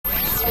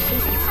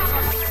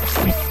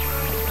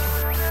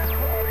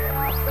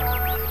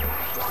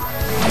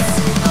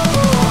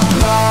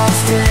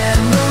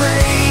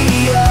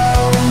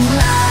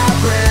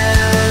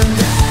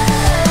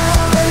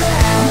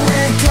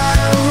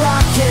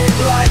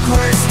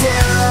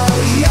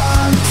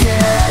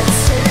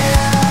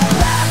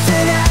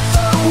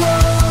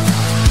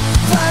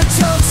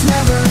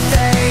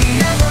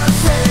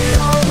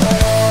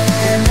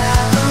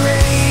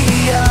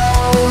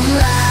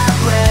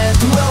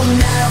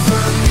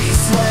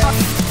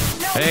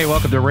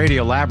welcome to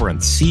Radio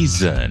Labyrinth,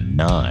 Season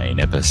 9,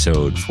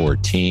 Episode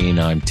 14.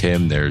 I'm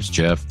Tim, there's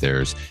Jeff,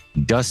 there's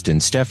Dustin.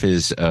 Steph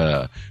is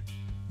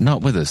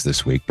not with us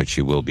this week, but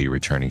she will be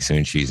returning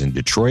soon. She's in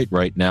Detroit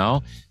right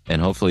now,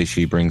 and hopefully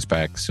she brings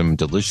back some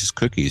delicious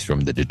cookies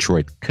from the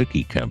Detroit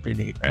Cookie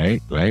Company,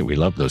 right? We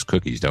love those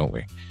cookies, don't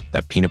we?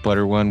 That peanut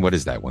butter one, what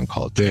is that one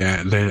called? They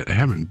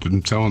haven't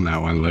been selling that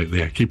one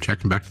lately. I keep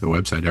checking back to the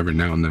website every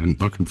now and then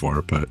looking for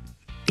it, but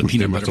the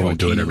peanut butter volcano.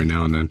 Do it every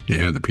now and then.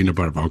 Yeah, the peanut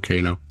butter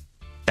volcano.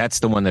 That's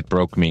the one that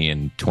broke me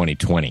in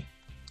 2020.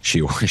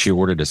 She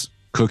ordered us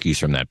cookies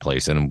from that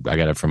place, and I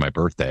got it for my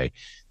birthday.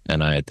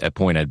 And at that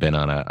point, I'd been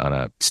on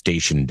a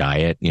station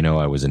diet. You know,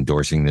 I was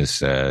endorsing this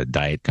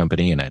diet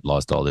company, and I'd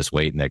lost all this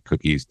weight. And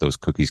those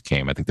cookies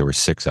came. I think there were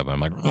 6 of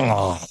them. I'm like,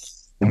 oh,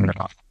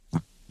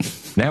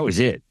 that was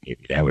it.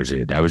 That was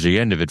it. That was the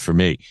end of it for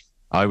me.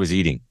 I was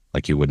eating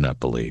like you would not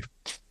believe.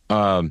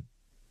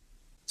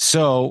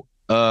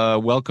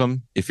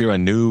 Welcome. If you're a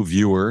new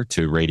viewer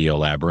to Radio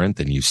Labyrinth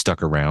and you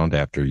stuck around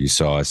after you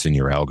saw us in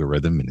your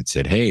algorithm and it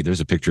said, hey, there's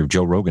a picture of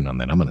Joe Rogan on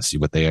that. I'm going to see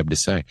what they have to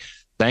say.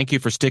 Thank you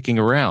for sticking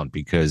around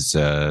because,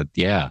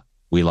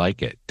 we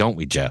like it. Don't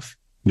we, Jeff?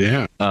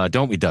 Yeah.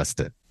 Don't we,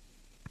 Dustin?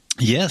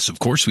 Yes, of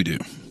course we do.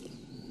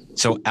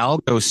 So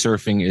algo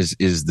surfing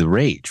is the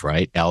rage,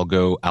 right?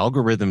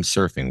 Algorithm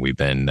surfing. We've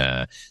been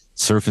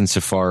surfing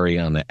Safari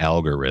on the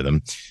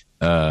algorithm.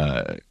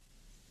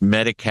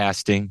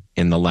 Metacasting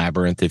in the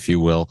labyrinth, if you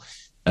will.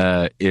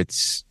 They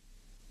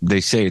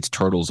say it's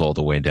turtles all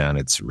the way down.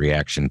 It's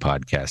reaction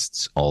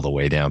podcasts all the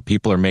way down.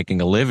 People are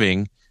making a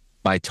living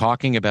by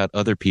talking about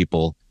other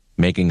people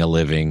making a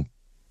living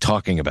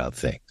talking about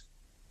things.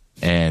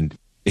 And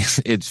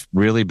it's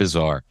really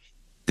bizarre.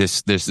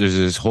 There's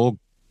this whole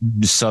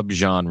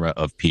subgenre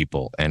of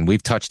people, and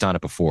we've touched on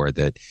it before,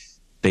 that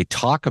they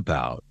talk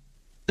about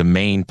the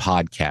main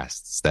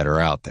podcasts that are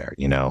out there.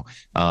 You know,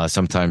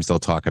 sometimes they'll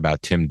talk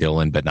about Tim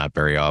Dillon, but not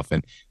very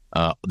often.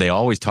 They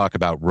always talk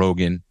about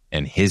Rogan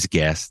and his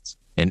guests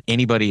and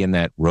anybody in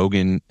that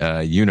Rogan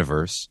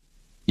universe.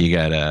 You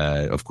got,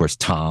 of course,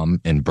 Tom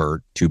and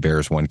Bert, 2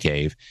 Bears, 1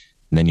 Cave.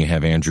 And then you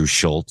have Andrew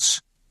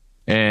Schultz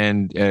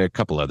and a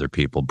couple other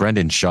people.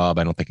 Brendan Schaub,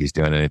 I don't think he's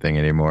doing anything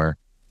anymore.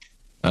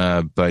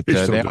 But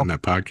he's still doing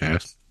that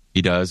podcast.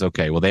 He does?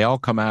 Okay. Well, they all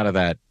come out of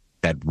that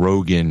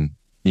Rogan.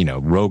 You know,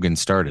 Rogan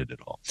started it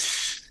all.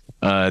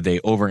 They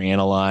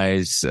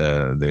overanalyze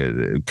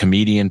the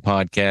comedian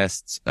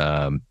podcasts.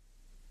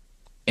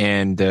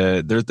 And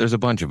there's a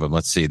bunch of them.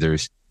 Let's see.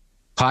 There's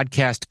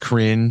Podcast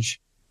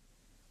Cringe,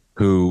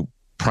 who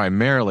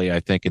primarily, I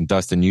think, and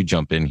Dustin, you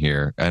jump in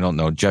here. I don't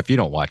know. Jeff, you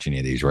don't watch any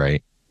of these,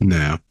 right?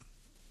 No.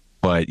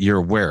 But you're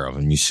aware of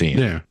them. You see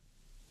them. Yeah.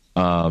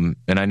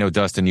 And I know,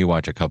 Dustin, you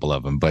watch a couple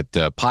of them, but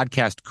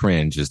Podcast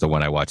Cringe is the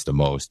one I watch the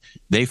most.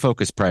 They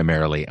focus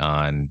primarily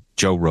on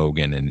Joe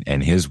Rogan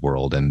and his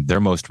world, and their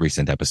most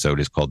recent episode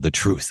is called The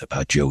Truth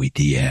About Joey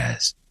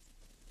Diaz.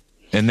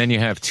 And then you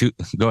have 2.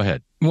 Go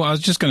ahead. Well, I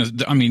was just going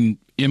to,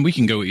 and we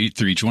can go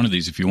through each one of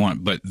these if you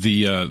want, but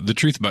the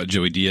Truth About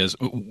Joey Diaz,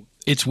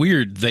 it's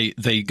weird.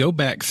 They go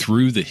back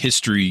through the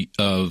history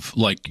of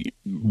like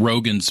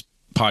Rogan's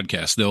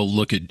podcast. They'll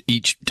look at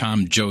each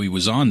time Joey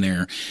was on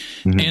there,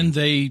 and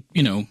they,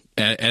 you know,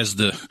 as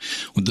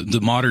the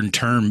modern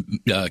term,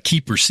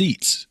 keep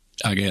receipts,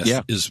 I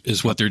guess,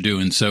 is what they're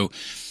doing. So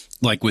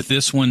like with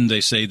this one,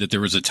 they say that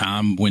there was a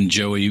time when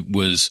Joey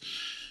was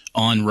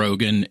on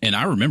Rogan, and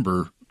I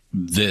remember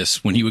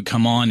this when he would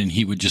come on and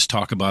he would just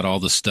talk about all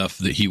the stuff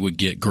that he would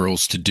get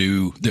girls to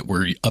do that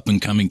were up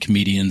and coming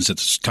comedians at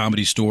the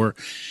Comedy Store.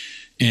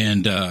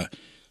 And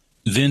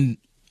then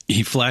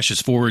he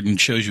flashes forward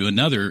and shows you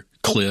another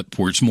clip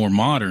where it's more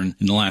modern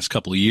in the last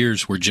couple of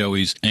years, where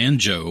Joey's and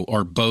Joe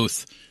are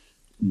both,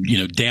 you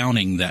know,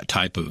 downing that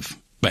type of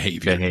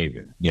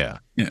behavior. Yeah.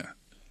 Yeah.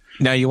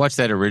 Now you watch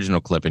that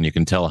original clip and you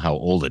can tell how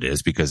old it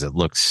is because it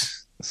looks,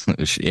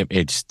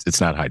 it's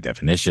not high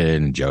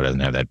definition. Joe doesn't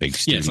have that big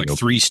studio. Yeah, it's like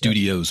 3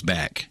 studios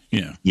back.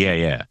 Yeah.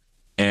 Yeah.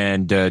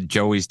 And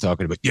Joey's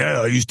talking about,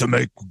 I used to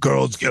make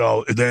girls get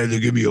out and then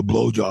they give me a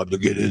blowjob to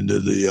get into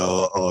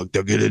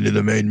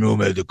the main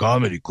room at the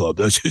comedy club.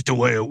 That's just the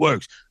way it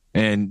works.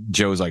 And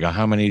Joe's like,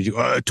 how many did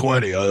you?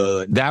 20.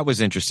 That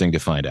was interesting to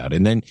find out.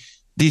 And then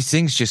these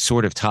things just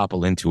sort of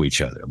topple into each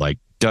other. Like,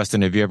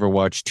 Dustin, have you ever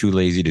watched Too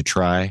Lazy to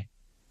Try?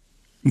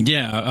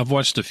 Yeah, I've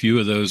watched a few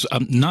of those.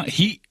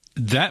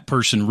 That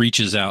person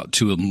reaches out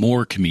to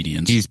more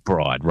comedians. He's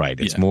broad, right?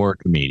 It's more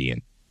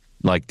comedian.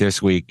 Like this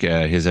week,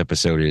 his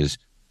episode is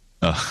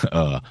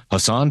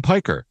Hassan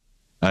Piker.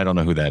 I don't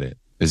know who that is.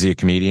 Is he a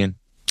comedian?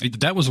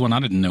 That was one I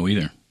didn't know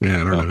either. Yeah,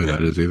 I don't know who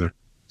that is either.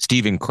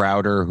 Steven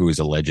Crowder, who is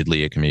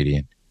allegedly a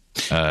comedian.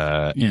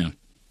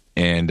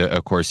 And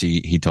of course,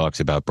 he talks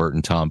about Bert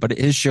and Tom, but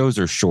his shows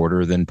are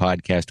shorter than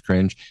Podcast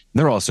Cringe.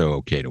 They're also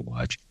okay to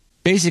watch.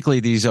 Basically,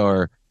 these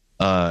are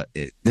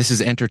this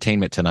is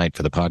entertainment tonight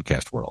for the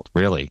podcast world.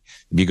 Really,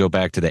 if you go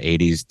back to the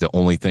 80s, the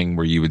only thing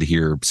where you would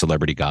hear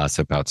celebrity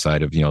gossip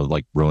outside of,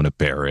 like Rona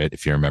Barrett,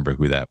 if you remember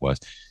who that was,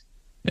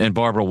 and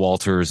Barbara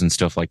Walters and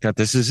stuff like that.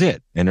 This is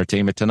it.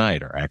 Entertainment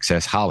Tonight or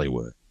Access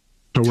Hollywood.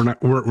 So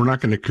we're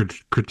not going to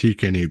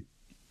critique any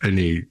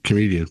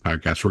comedian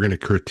podcasts. We're going to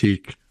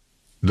critique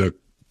the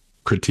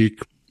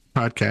critique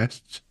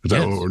podcasts. Is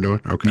that what we're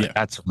doing? Okay. Yeah,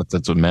 that's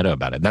what's meta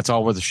about it. That's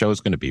all where the show's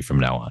going to be from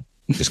now on.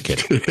 Just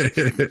kidding.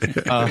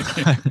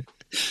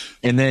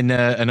 And then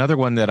another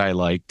one that I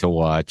like to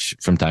watch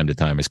from time to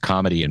time is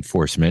Comedy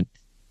Enforcement.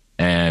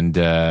 And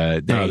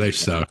they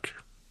suck.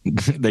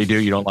 They do?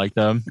 You don't like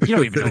them? You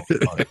don't even know.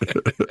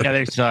 Yeah,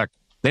 they suck.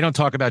 They don't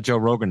talk about Joe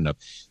Rogan enough.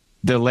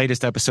 The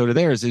latest episode of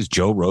theirs is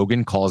Joe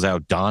Rogan calls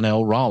out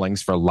Donnell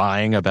Rawlings for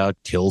lying about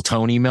Kill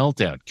Tony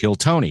Meltdown. Kill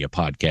Tony, a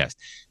podcast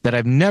that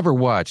I've never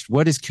watched.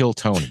 What is Kill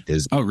Tony?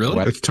 Oh,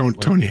 really? It's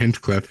Tony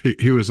Hinchcliffe.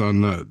 He was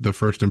on the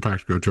first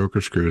Impractical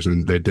Jokers cruise,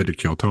 and they did a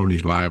Kill Tony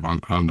live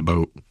on the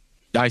boat.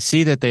 I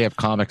see that they have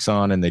comics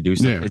on and they do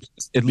stuff. Yeah.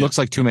 It looks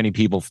like too many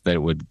people that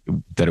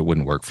it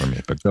wouldn't work for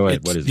me. But go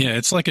ahead. What is it? Yeah,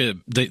 it's like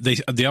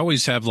they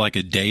always have like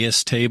a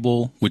dais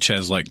table which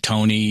has like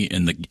Tony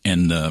and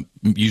the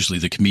usually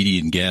the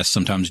comedian guest,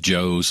 sometimes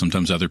Joe,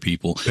 sometimes other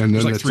people. And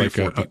then like it's three like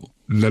or four people.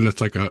 Then it's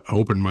like an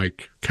open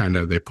mic kind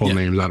of. They pull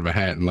names out of a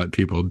hat and let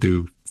people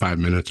do 5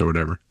 minutes or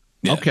whatever.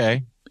 Yeah.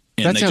 Okay,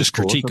 and they just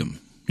critique them.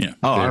 Yeah.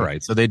 Oh, all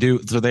right. So they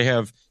do. So they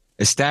have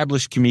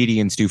established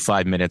comedians do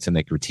 5 minutes and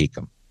they critique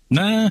them.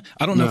 Nah,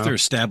 I don't know if they're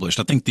established.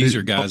 I think these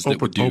are guys that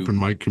would do open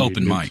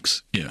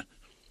mics. Yeah.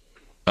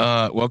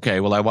 Okay.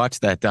 Well, I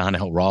watched that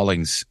Donnell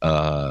Rawlings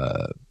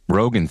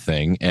Rogan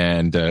thing,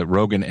 and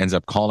Rogan ends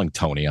up calling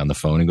Tony on the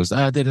phone and goes,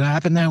 "Did it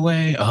happen that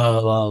way?"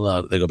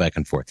 They go back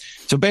and forth.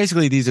 So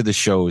basically, these are the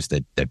shows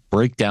that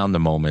break down the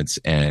moments,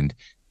 and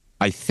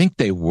I think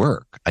they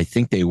work. I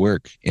think they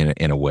work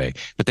in a way,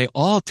 but they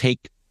all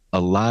take a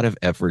lot of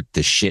effort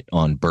to shit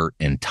on Bert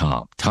and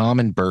Tom. Tom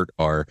and Bert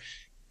are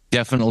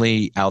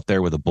definitely out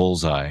there with a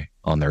bullseye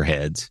on their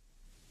heads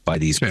by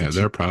these. Yeah,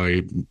 they're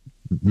probably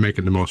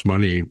making the most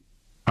money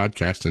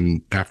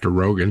podcasting after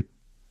Rogan.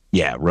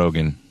 Yeah,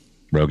 Rogan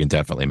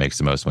definitely makes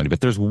the most money.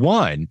 But there's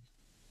one,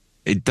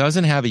 it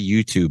doesn't have a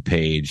YouTube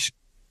page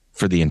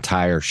for the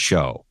entire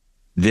show.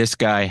 This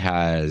guy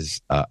has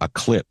a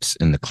clips,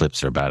 and the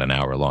clips are about an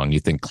hour long.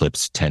 You think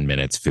clips 10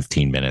 minutes,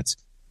 15 minutes.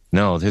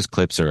 No, his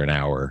clips are an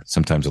hour,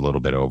 sometimes a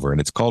little bit over. And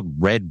it's called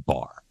Red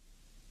Bar.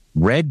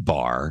 Red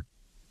Bar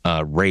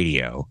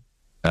Radio,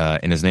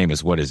 and his name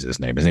is, what is his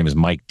name? His name is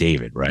Mike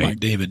David, right? Mike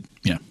David,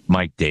 yeah.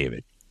 Mike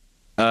David.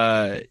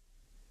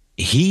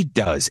 He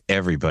does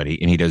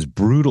everybody, and he does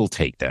brutal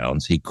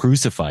takedowns. He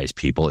crucifies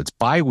people. It's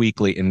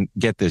bi-weekly, and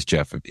get this,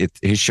 Jeff,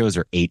 his shows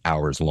are 8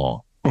 hours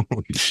long.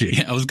 Holy shit.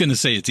 Yeah, I was going to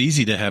say, it's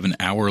easy to have an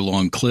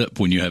hour-long clip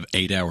when you have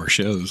 8-hour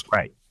shows.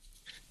 Right.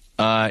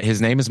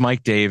 His name is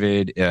Mike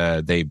David.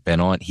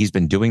 He's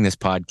been doing this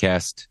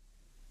podcast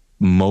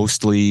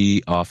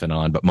mostly off and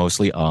on, but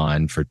mostly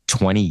on for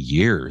 20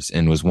 years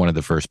and was one of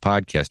the first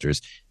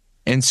podcasters.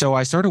 And so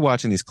I started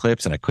watching these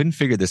clips and I couldn't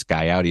figure this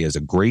guy out. He has a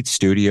great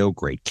studio,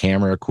 great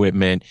camera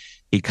equipment.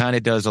 He kind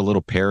of does a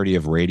little parody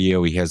of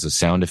radio. He has a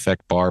sound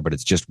effect bar, but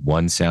it's just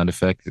one sound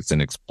effect. It's an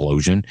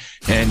explosion,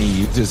 and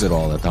he uses it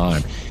all the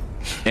time.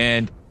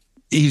 And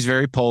he's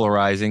very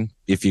polarizing.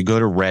 If you go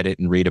to Reddit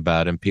and read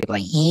about him, people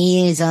like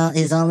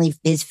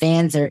his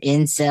fans are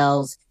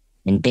incels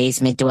and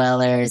basement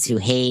dwellers who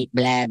hate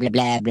blah blah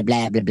blah blah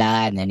blah blah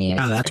blah. And then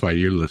that's why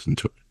you listen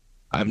to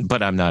it.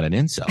 But I'm not an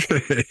incel.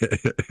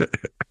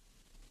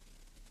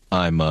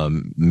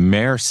 I'm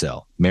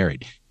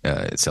married,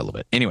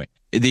 celibate. Anyway,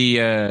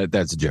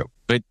 that's a joke.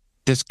 But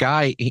this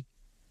guy,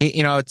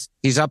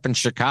 he's up in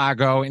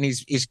Chicago, and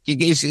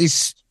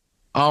he's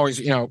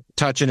always,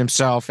 touching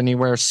himself, and he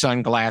wears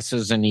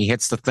sunglasses, and he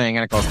hits the thing,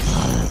 and it goes,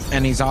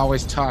 and he's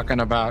always talking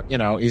about,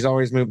 he's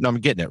always moving. I'm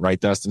getting it right,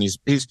 Dustin. He's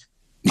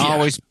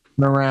always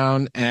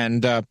around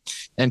and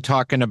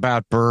talking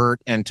about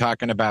Bert and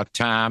talking about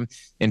Tom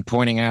and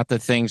pointing out the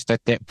things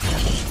that they.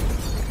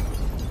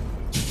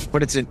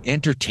 But it's an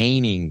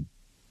entertaining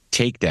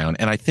takedown,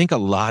 and I think a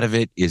lot of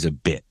it is a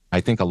bit. I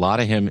think a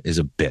lot of him is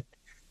a bit.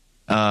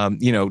 Tim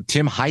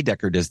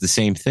Heidecker does the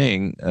same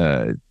thing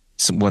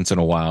once in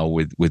a while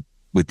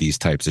with these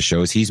types of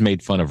shows. He's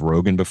made fun of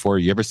Rogan before.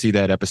 You ever see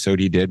that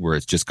episode he did where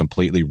it's just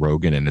completely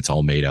Rogan and it's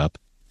all made up?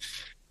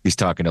 He's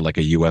talking to like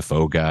a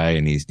UFO guy,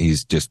 and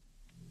he's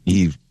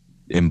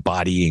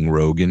embodying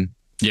Rogan.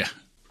 Yeah,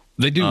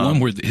 they do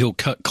one where he'll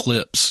cut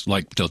clips,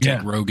 like they'll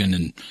take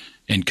Rogan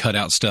and cut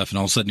out stuff, and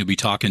all of a sudden he'll be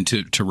talking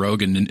to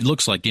Rogan, and it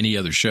looks like any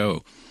other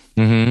show.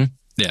 Mm-hmm.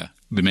 Yeah,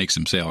 it makes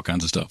him say all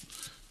kinds of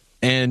stuff.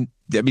 And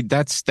I mean,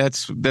 that's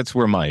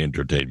where my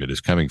entertainment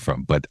is coming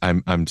from. But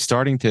I'm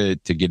starting to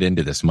get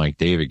into this Mike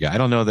David guy. I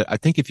don't know that. I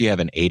think if you have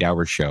an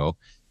 8-hour show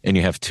and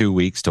you have 2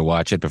 weeks to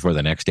watch it before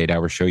the next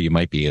 8-hour show, you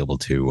might be able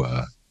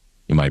to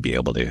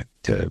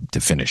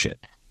finish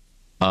it.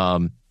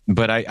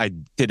 But I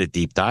did a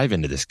deep dive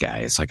into this guy.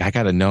 It's like, I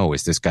got to know,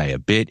 is this guy a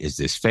bit? Is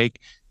this fake?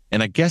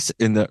 And I guess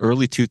in the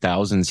early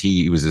 2000s,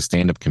 he was a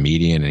stand-up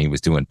comedian and he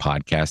was doing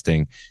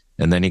podcasting.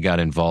 And then he got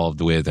involved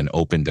with and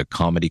opened a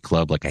comedy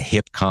club, like a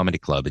hip comedy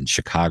club in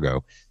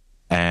Chicago.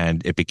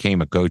 And it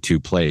became a go-to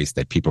place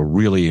that people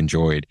really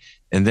enjoyed.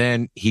 And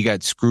then he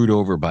got screwed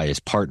over by his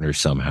partner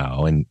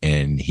somehow,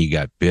 and he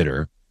got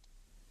bitter,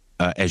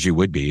 as you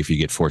would be if you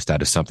get forced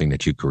out of something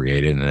that you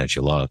created and that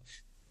you love.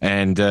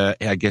 And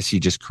I guess he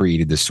just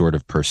created this sort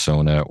of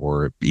persona,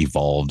 or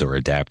evolved or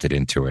adapted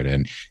into it.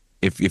 And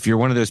if you're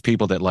one of those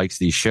people that likes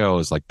these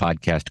shows like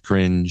Podcast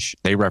Cringe,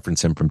 they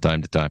reference him from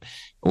time to time,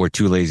 or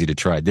Too Lazy to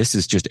Try, this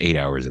is just 8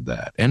 hours of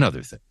that, and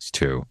other things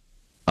too.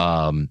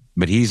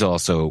 But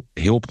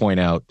he'll point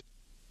out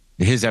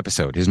his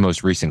episode, his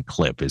most recent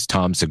clip is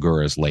Tom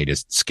Segura's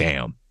latest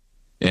scam.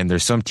 And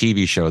there's some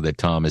TV show that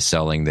Tom is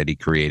selling that he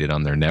created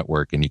on their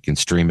network, and you can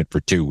stream it for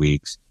 2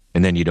 weeks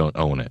and then you don't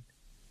own it.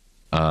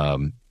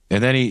 And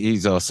then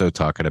he's also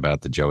talking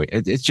about the Joey.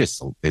 It's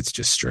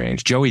just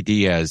strange. Joey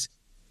Diaz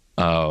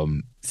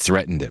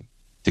threatened him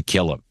to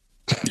kill him.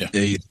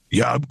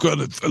 Yeah, I'm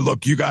gonna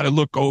look. You got to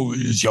look over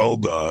his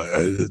shoulder.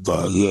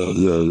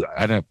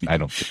 I don't.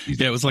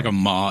 Yeah, it was like a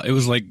mob. It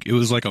was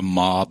like a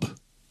mob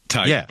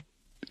type.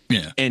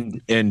 Yeah.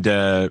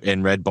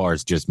 And Red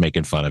Bar's just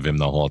making fun of him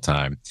the whole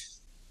time.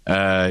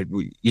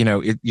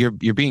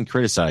 You're being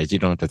criticized. You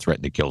don't have to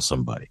threaten to kill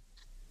somebody.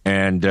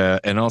 And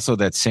also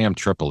that Sam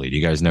Tripoli. Do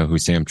you guys know who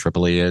Sam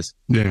Tripoli is?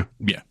 Yeah.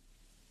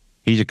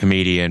 He's a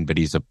comedian, but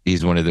he's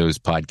one of those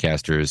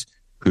podcasters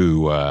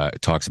who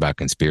talks about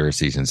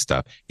conspiracies and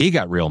stuff. He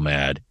got real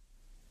mad,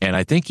 and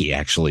I think he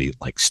actually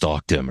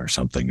stalked him or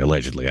something,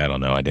 allegedly. I don't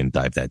know. I didn't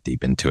dive that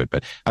deep into it,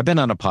 but I've been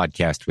on a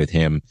podcast with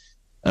him.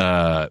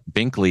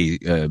 Binkley,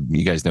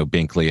 you guys know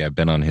Binkley. I've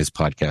been on his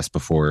podcast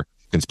before,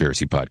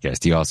 Conspiracy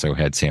Podcast. He also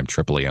had Sam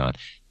Tripoli on,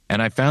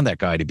 and I found that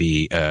guy to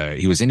be.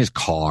 He was in his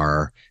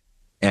car,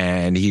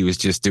 and he was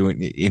just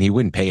and he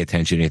wouldn't pay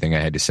attention to anything I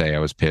had to say. I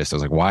was pissed. I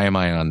was like, why am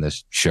I on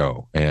this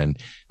show? And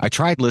I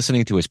tried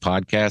listening to his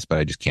podcast, but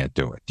I just can't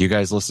do it. Do you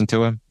guys listen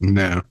to him?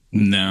 No,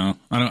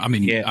 I don't. I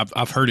mean,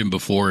 I've heard him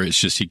before. It's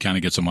just he kind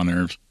of gets on my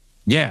nerves.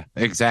 Yeah,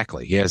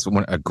 exactly. He has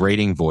a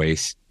grating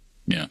voice.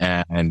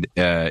 Yeah, and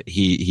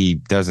he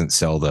doesn't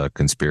sell the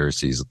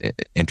conspiracies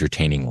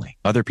entertainingly.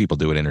 Other people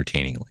do it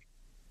entertainingly.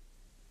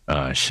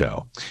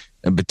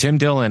 But Tim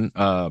Dillon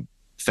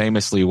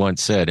famously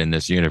once said, in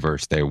this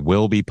universe, there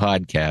will be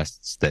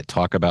podcasts that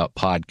talk about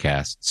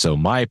podcasts. So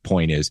my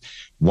point is,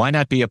 why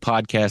not be a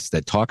podcast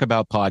that talk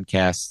about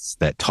podcasts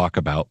that talk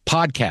about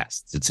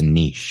podcasts? It's a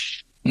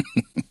niche.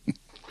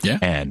 Yeah.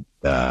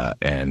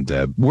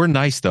 And we're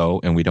nice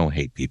though, and we don't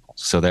hate people.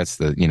 So that's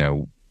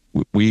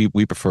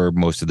we prefer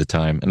most of the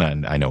time,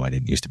 and I know I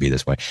didn't used to be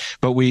this way,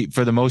 but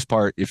for the most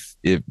part, if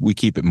we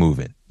keep it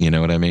moving, you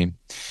know what I mean?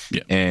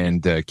 Yeah.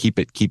 And keep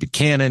it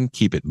canon,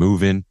 keep it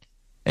moving,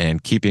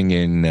 and keeping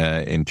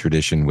in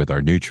tradition with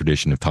our new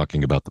tradition of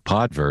talking about the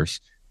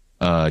podverse.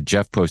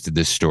 Jeff posted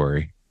this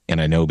story,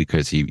 and I know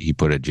because he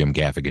put a Jim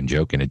Gaffigan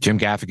joke in it. Jim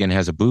Gaffigan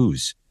has a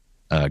booze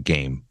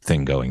game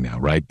thing going now,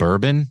 right?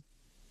 Bourbon.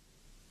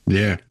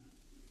 Yeah.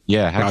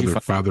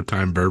 Father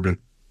Time Bourbon.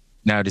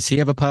 Now, does he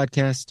have a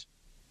podcast?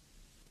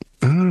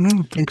 I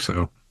don't think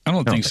so. I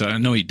don't think so. I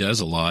know he does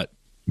a lot.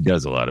 He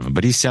does a lot of them,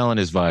 but he's selling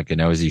his vodka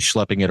now. Is he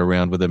schlepping it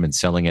around with him and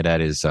selling it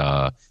at his?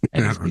 I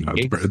don't know.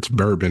 It's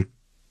bourbon.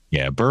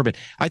 Yeah, bourbon.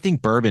 I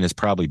think bourbon is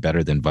probably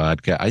better than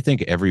vodka. I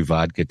think every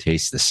vodka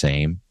tastes the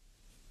same.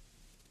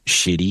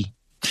 Shitty.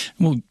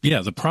 Well,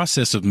 yeah, the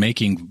process of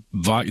making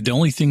vodka, the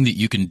only thing that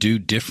you can do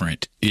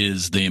different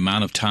is the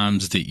amount of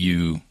times that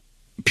you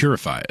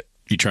purify it.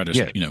 You try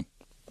to,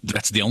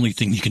 that's the only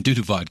thing you can do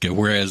to vodka.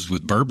 Whereas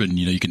with bourbon,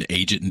 you can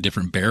age it in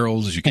different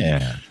barrels. You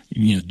can,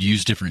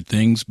 use different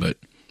things,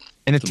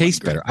 and it tastes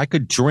better. I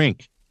could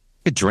drink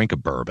a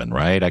bourbon,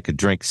 right? I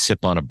could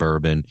sip on a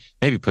bourbon,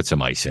 maybe put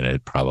some ice in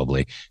it,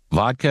 probably.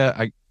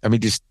 Vodka, I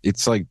mean,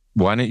 it's like,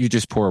 why don't you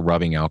just pour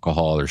rubbing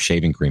alcohol or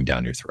shaving cream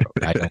down your throat?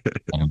 I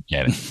don't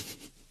get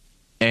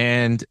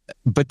it.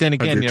 But then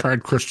again, have you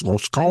tried Crystal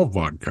Skull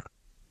vodka?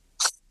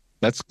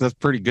 That's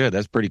pretty good.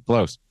 That's pretty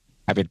close.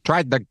 Have you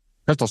tried the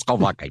Crystal Skull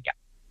vodka yet?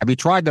 Have you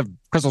tried the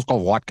Crystal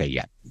Skull vodka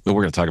yet? We're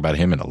going to talk about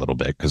him in a little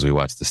bit because we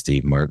watched the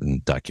Steve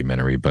Martin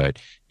documentary. But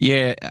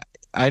yeah,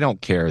 I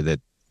don't care that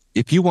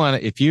if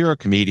you're a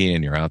comedian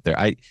and you're out there,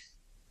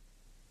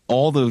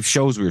 all the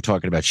shows we were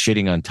talking about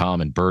shitting on Tom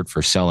and Bert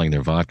for selling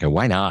their vodka.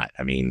 Why not?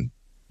 I mean,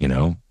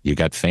 you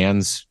got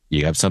fans,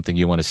 you have something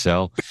you want to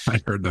sell. I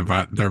heard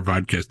their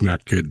vodka is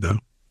not good though.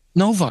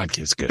 No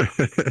vodka is good.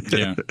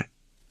 yeah.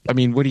 I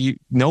mean,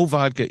 no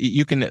vodka.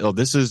 You can,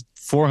 this is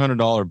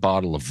 $400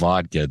 bottle of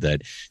vodka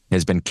that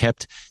has been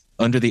kept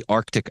under the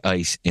Arctic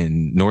ice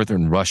in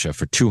northern Russia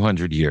for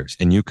 200 years,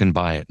 and you can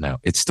buy it now.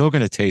 It's still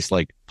going to taste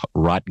like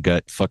rot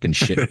gut fucking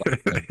shit.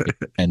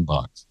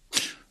 $10.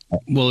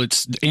 Well,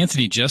 it's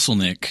Anthony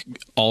Jeselnik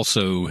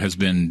also has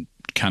been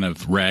kind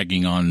of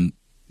ragging on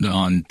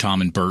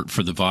Tom and Bert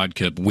for the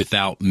vodka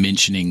without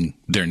mentioning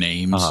their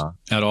names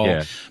at all.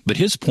 Yeah. But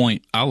his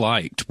point I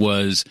liked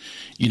was,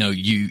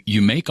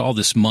 you make all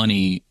this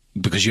money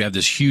because you have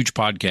this huge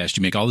podcast,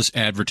 you make all this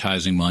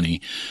advertising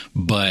money,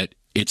 but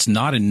it's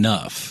not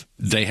enough.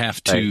 They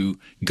have to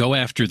go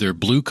after their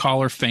blue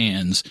collar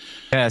fans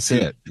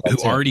who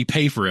already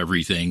pay for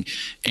everything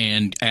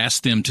and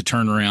ask them to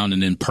turn around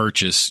and then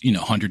purchase,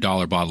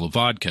 $100 bottle of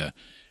vodka.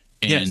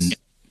 And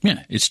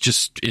yeah, it's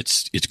just,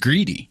 it's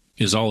greedy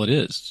is all it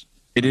is.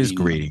 It is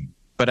greedy,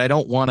 but I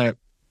don't want to,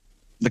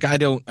 like,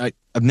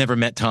 I've never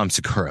met Tom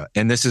Segura.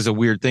 And this is a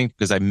weird thing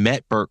because I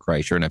met Bert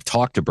Kreischer and I've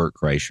talked to Bert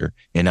Kreischer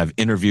and I've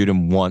interviewed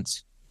him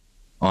once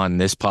on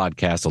this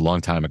podcast a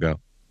long time ago.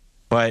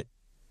 But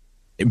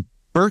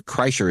Bert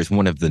Kreischer is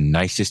one of the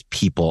nicest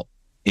people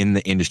in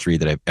the industry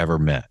that I've ever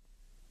met.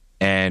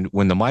 And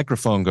when the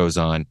microphone goes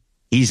on,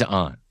 he's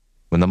on.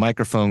 When the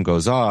microphone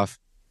goes off,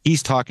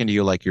 he's talking to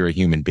you like you're a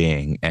human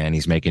being and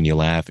he's making you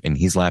laugh and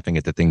he's laughing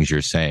at the things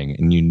you're saying.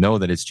 And you know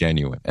that it's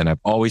genuine. And I've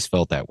always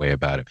felt that way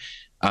about him.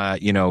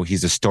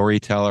 He's a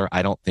storyteller.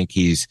 I don't think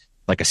he's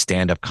like a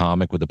stand-up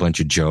comic with a bunch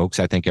of jokes.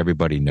 I think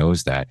everybody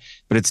knows that.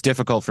 But it's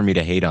difficult for me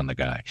to hate on the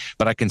guy.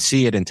 But I can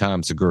see it in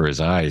Tom Segura's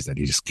eyes that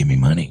he just, give me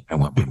money. I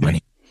want my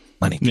money.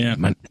 Money. Yeah.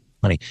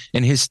 Money.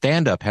 And his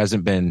stand-up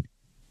hasn't been,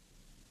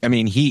 I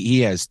mean,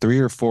 he has 3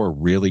 or 4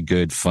 really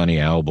good, funny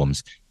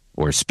albums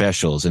or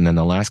specials. And then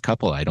the last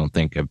couple, I don't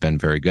think have been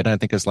very good. I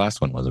think his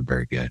last one wasn't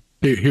very good.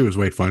 He was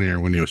way funnier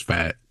when he was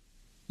fat.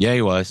 Yeah,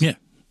 he was. Yeah.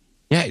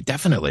 Yeah,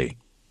 definitely.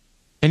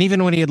 And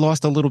even when he had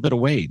lost a little bit of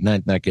weight,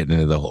 not getting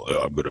into the whole,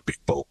 I'm going to be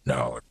boat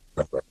now.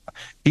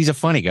 He's a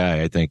funny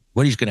guy, I think.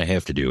 What he's going to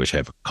have to do is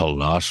have a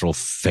colossal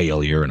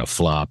failure and a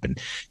flop and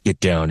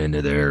get down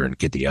into there and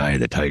get the eye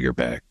of the tiger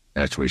back.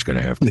 That's what he's going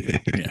to have to do.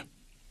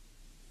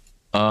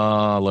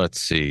 Yeah.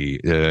 Let's see.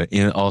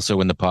 Also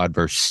in the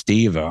Podverse,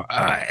 Steve-O.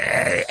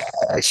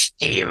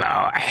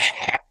 Steve-O.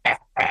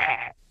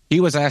 He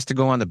was asked to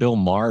go on the Bill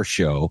Maher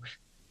show,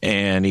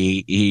 and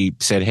he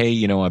said,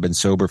 hey, I've been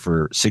sober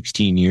for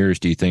 16 years.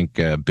 Do you think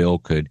Bill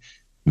could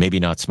maybe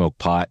not smoke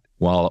pot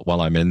while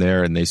I'm in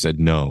there? And they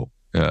said no.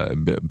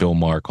 Bill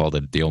Maher called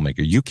it a deal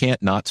maker. You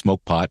can't not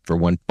smoke pot for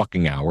 1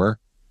 fucking hour.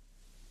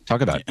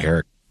 Talk about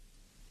Eric.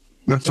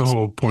 That's the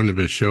whole point of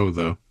his show,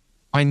 though.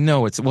 I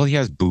know he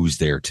has booze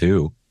there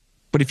too.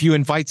 But if you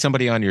invite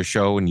somebody on your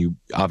show and you've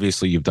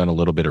done a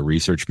little bit of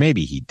research,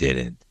 maybe he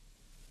didn't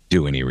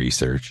do any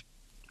research.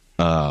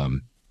 But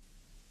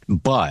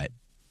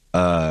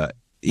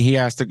he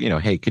asked,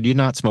 hey, could you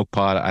not smoke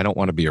pot? I don't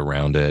want to be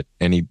around it.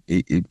 And he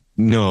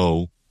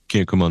no,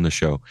 can't come on the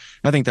show.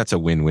 I think that's a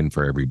win-win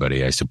for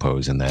everybody, I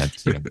suppose, in that.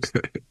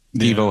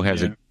 Steve-O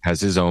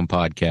has his own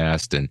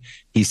podcast and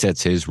he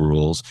sets his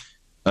rules.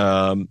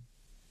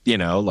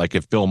 Like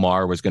if Bill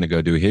Maher was going to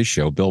go do his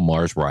show, Bill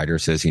Maher's writer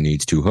says he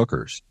needs 2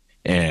 hookers.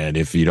 And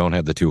if you don't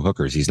have the 2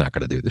 hookers, he's not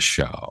going to do the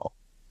show.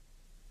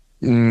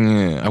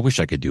 I wish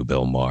I could do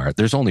Bill Maher.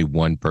 There's only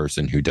one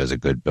person who does a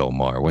good Bill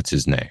Maher. What's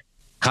his name?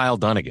 Kyle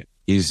Dunnigan.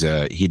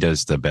 He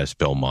does the best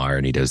Bill Maher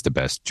and he does the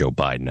best Joe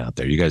Biden out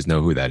there. You guys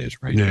know who that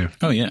is, right? Yeah.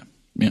 Oh, yeah.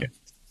 Yeah.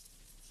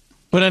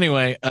 But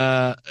anyway,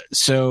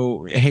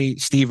 so, hey,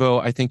 Steve-O,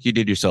 I think you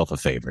did yourself a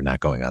favor not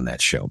going on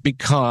that show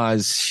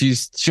because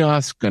she's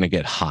just going to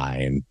get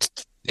high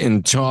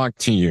and talk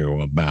to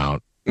you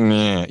about,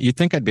 you'd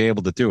think I'd be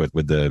able to do it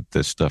with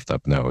the stuffed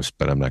up nose,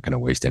 but I'm not going to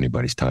waste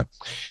anybody's time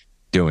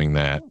doing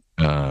that.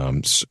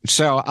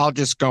 So I'll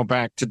just go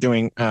back to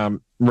doing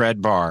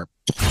Red Bar.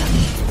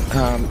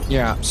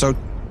 So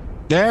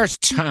there's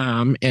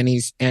Tom and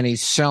he's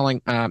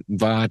selling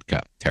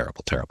vodka.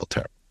 Terrible.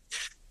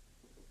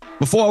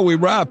 Before we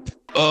wrap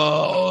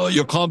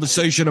your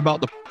conversation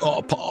about the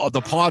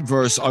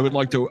Podverse, I would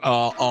like to,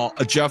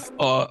 Jeff,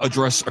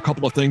 address a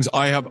couple of things.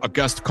 I have a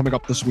guest coming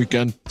up this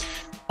weekend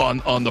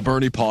on the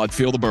Bernie Pod,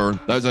 Feel the Burn.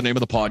 That's the name of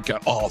the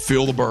podcast. Oh,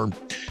 Feel the Burn.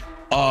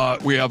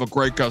 We have a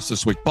great guest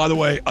this week. By the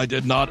way, I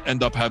did not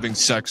end up having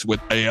sex with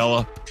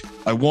Ayala.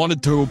 I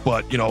wanted to,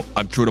 but,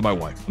 I'm true to my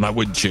wife, and I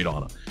wouldn't cheat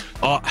on her.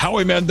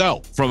 Howie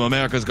Mandel from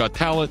America's Got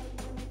Talent.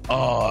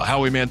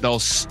 Howie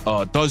Mandel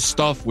does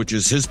stuff, which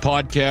is his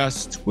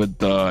podcast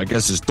with, I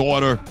guess, his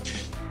daughter.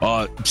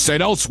 St.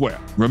 Elsewhere.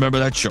 Remember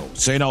that show?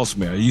 St.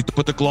 Elsewhere. He used to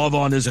put the glove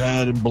on his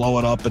head and blow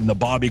it up in the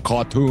Bobby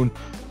cartoon.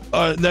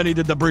 And then he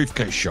did the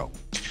briefcase show.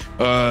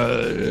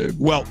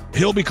 Well,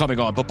 he'll be coming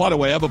on. But by the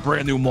way, I have a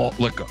brand new malt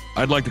liquor.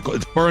 I'd like to call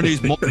it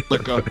Bernie's Malt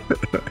Liquor.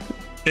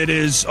 It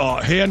is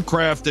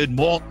handcrafted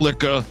malt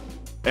liquor,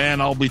 and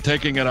I'll be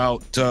taking it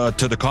out to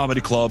the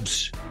comedy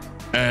clubs.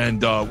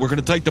 And we're going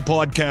to take the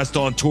podcast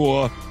on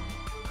tour,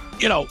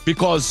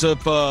 because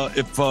if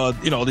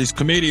these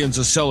comedians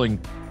are selling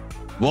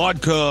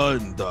vodka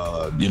and,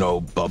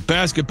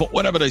 basketball,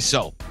 whatever they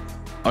sell,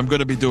 I'm going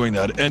to be doing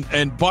that.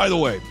 And by the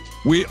way,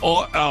 we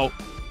are out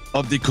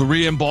of the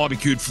Korean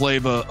barbecued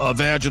flavor of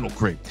vaginal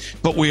cream,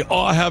 but we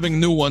are having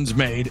new ones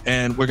made,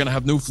 and we're going to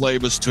have new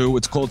flavors too.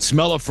 It's called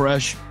Smell of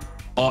Fresh.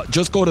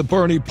 Just go to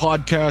Bernie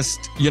Podcast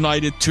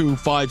United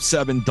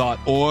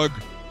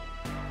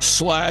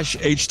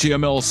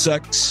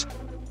 257.org/HTML6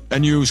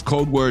 and use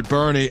code word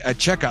Bernie at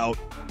checkout,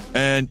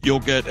 and you'll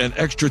get an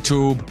extra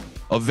tube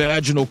of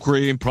vaginal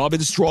cream, probably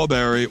the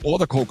strawberry or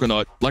the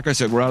coconut. Like I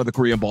said, we're out of the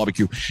Korean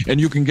barbecue, and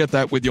you can get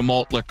that with your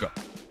malt liquor,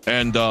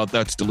 and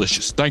that's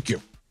delicious. Thank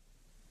you.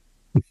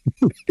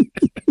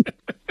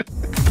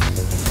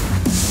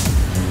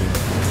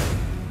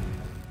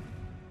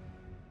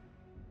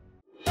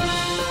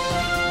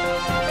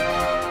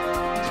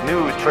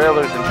 Snooze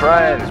Trailers and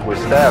Trends with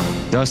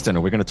Steph. Dustin,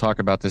 are we going to talk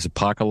about this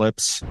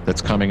apocalypse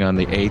that's coming on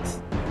the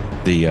 8th?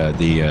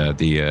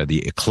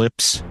 The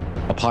eclipse,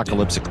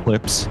 apocalypse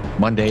eclipse,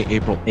 Monday,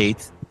 April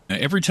 8th.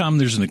 Every time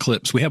there's an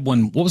eclipse, we have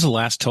one. What was the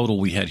last total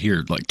we had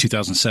here? Like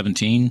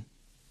 2017?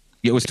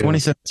 It was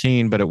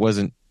 2017, but it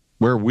wasn't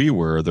where we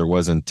were. There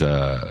wasn't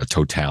a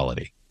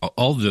totality.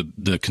 All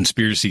the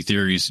conspiracy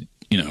theories,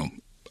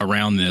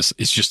 around this,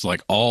 it's just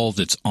like all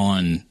that's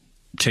on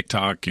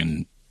TikTok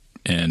and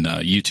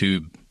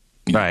YouTube,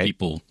 right.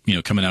 People,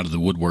 coming out of the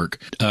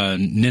woodwork.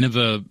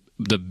 Nineveh,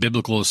 the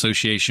biblical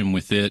association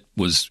with it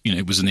was,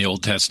 it was in the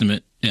Old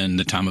Testament in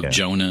the time of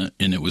Jonah,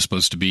 and it was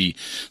supposed to be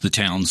the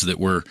towns that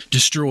were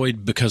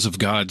destroyed because of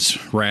God's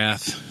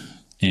wrath.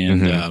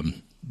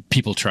 And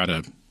people try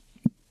to,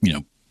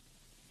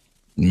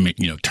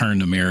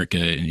 turn America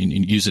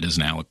and use it as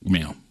an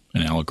allegory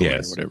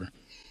or whatever.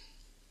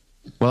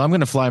 Well, I'm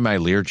going to fly my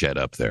Learjet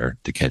up there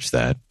to catch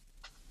that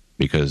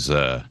because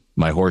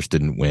my horse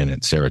didn't win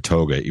at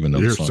Saratoga, even though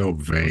you're so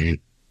vain.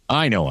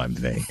 I know I'm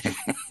vain.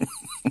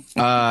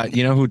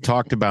 Who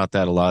talked about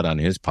that a lot on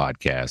his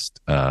podcast?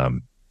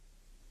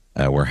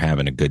 We're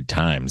having a good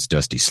times.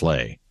 Dusty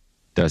Slay.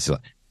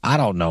 I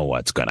don't know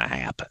what's going to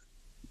happen.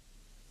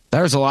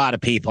 There's a lot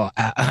of people.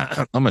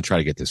 I'm going to try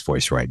to get this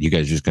voice right. You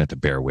guys are just going to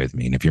have to bear with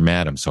me. And if you're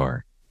mad, I'm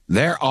sorry.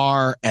 There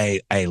are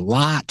a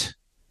lot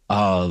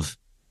of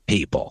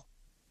people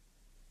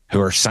who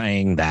are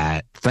saying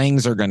that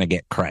things are going to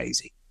get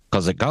crazy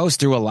because it goes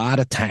through a lot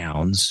of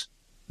towns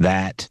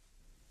that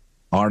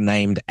are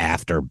named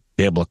after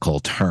biblical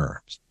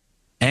terms.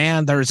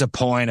 And there's a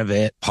part of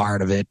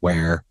it,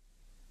 where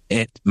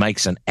it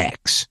makes an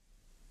X.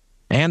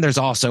 And there's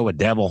also a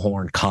devil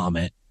horn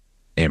comet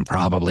and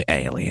probably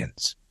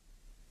aliens.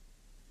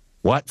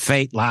 What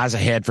fate lies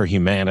ahead for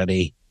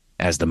humanity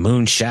as the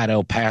moon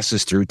shadow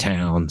passes through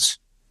towns?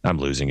 I'm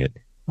losing it.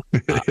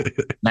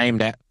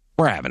 Named at,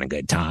 we're having a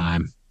good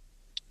time.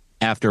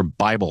 After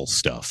Bible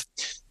stuff.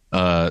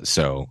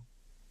 So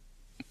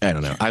I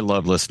don't know. I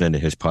love listening to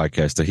his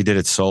podcast. He did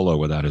it solo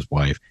without his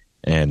wife.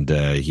 And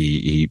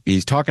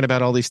he's talking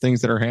about all these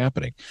things that are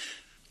happening.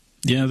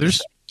 Yeah,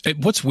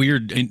 what's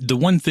weird, the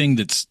one thing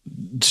that's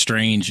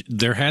strange,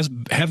 there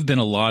have been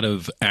a lot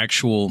of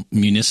actual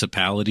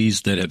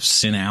municipalities that have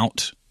sent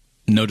out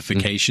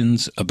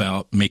notifications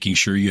about making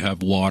sure you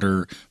have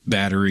water,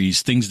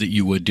 batteries, things that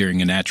you would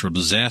during a natural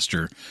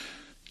disaster.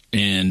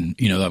 And,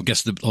 I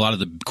guess a lot of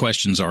the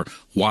questions are,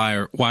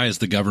 why is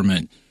the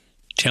government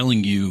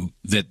telling you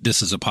that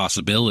this is a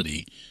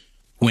possibility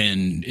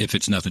if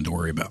it's nothing to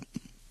worry about?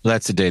 Well,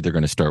 that's the day they're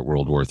going to start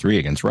World War III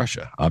against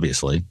Russia,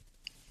 obviously.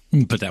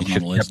 Put that one on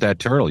the list. Kept that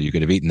turtle. You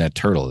could have eaten that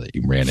turtle that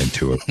you ran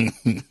into.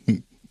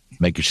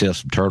 Make yourself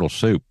some turtle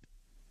soup.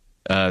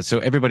 So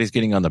everybody's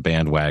getting on the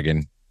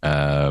bandwagon.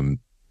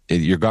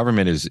 Your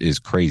government is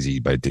crazy,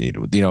 but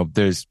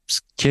there's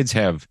kids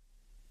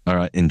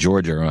in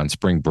Georgia are on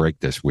spring break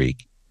this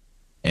week,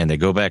 and they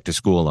go back to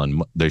school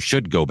they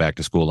should go back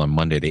to school on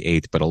Monday the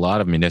 8th, but a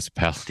lot of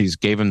municipalities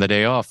gave them the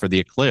day off for the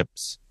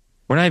eclipse.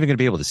 We're not even going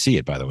to be able to see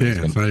it, by the way.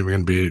 Yeah, it's not even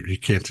going to be. You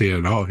can't see it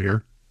at all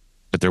here.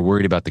 But they're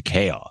worried about the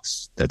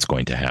chaos that's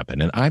going to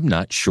happen, and I'm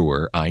not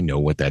sure I know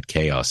what that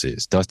chaos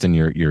is. Dustin,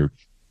 you're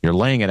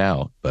laying it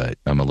out, but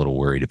I'm a little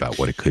worried about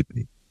what it could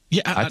be.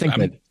 Yeah, I think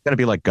that it's going to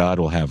be like God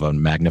will have a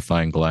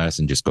magnifying glass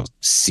and just go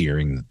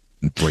searing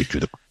right through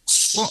the.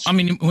 Well, I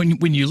mean,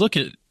 when you look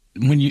at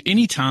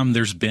anytime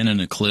there's been an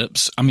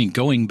eclipse, I mean,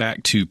 going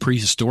back to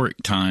prehistoric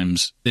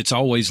times, it's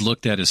always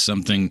looked at as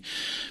something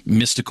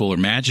mystical or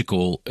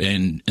magical.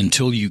 And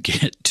until you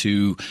get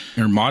to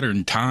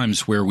modern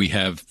times where we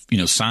have,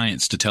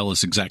 science to tell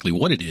us exactly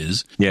what it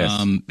is. Yes.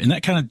 And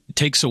that kind of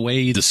takes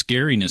away the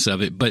scariness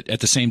of it. But at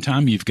the same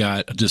time, you've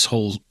got this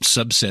whole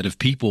subset of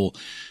people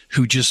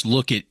who just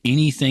look at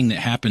anything that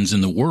happens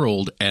in the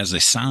world as a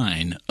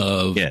sign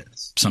of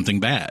something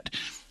bad.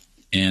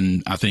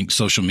 And I think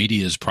social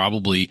media is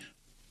probably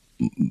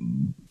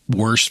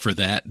worse for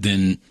that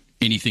than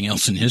anything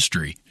else in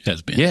history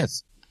has been.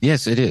 Yes,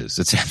 it is.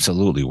 It's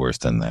absolutely worse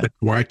than that.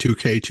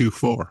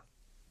 Y2K24.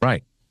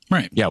 Right.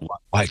 Yeah,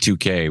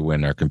 Y2K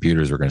when our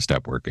computers were going to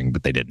stop working,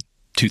 but they didn't.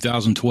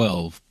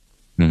 2012.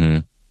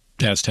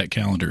 Aztec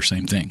calendar,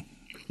 same thing.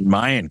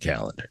 Mayan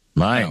calendar.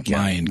 Mayan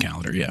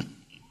calendar, yeah.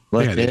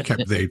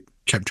 They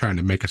kept trying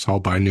to make us all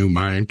buy new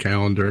Mayan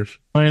calendars.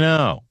 I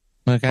know.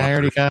 Like, I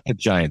already got a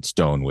giant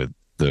stone with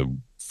the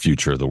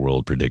future of the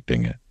world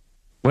predicting it.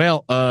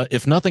 Well,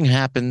 if nothing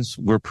happens,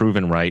 we're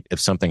proven right. If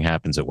something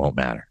happens, it won't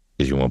matter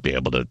because you won't be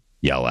able to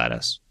yell at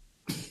us.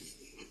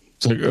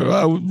 It's like,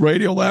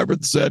 Radio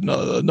Labyrinth said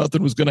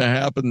nothing was going to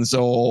happen,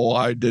 so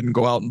I didn't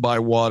go out and buy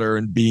water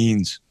and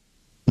beans.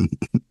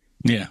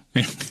 Yeah.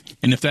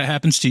 And if that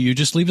happens to you,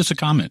 just leave us a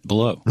comment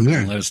below.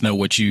 And let us know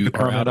what you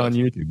are out on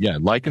YouTube. Yeah,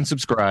 like and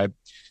subscribe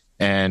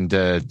and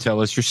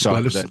tell us your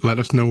song. Let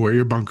us know where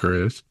your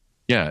bunker is.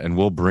 Yeah, and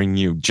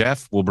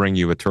Jeff will bring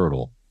you a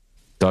turtle.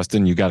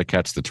 Dustin, you got to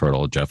catch the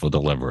turtle. Jeff will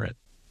deliver it.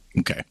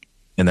 Okay.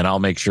 And then I'll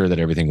make sure that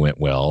everything went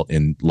well.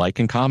 And like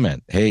and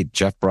comment. Hey,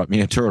 Jeff brought me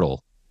a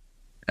turtle.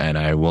 and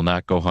I will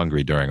not go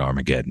hungry during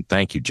Armageddon.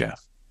 Thank you,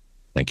 Jeff.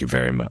 Thank you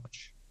very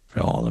much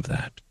for all of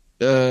that.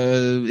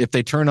 If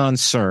they turn on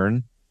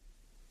CERN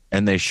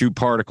and they shoot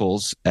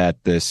particles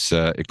at this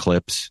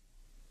eclipse,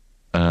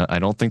 I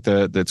don't think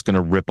that's going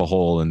to rip a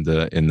hole in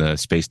the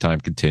space-time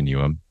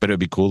continuum, but it would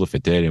be cool if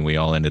it did, and we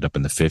all ended up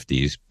in the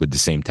 50s with the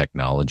same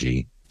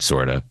technology,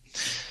 sort of.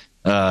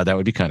 That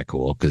would be kind of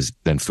cool, because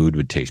then food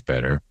would taste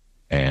better,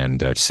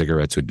 and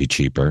cigarettes would be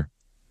cheaper.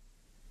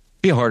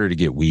 It'd be harder to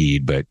get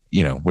weed, but,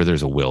 where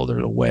there's a will,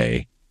 there's a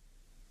way.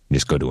 You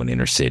just go to an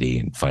inner city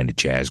and find a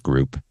jazz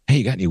group. Hey,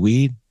 you got any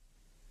weed?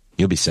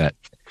 You'll be set.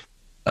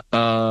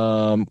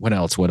 What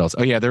else?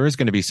 Oh yeah, there is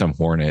going to be some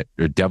hornet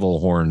or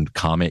devil horned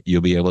comet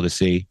you'll be able to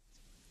see.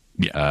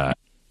 Yeah,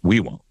 we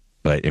won't,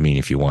 but I mean,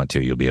 if you want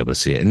to, you'll be able to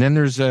see it. And then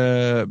there's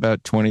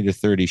about 20 to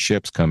 30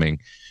 ships coming,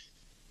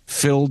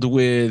 filled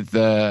with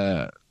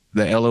the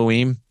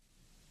Elohim.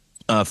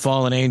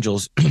 Fallen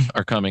angels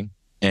are coming,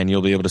 and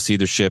you'll be able to see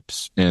their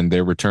ships, and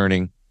they're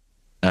returning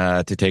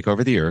to take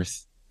over the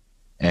earth.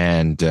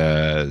 And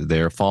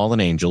they're fallen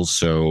angels,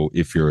 so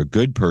if you're a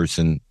good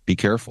person, be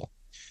careful.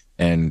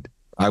 And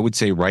I would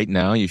say right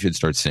now you should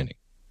start sinning,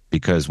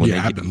 because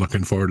I've been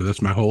looking forward to this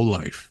my whole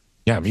life.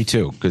 Yeah, me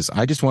too, because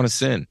I just want to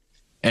sin.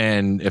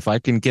 And if I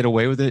can get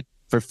away with it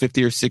for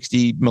 50 or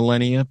 60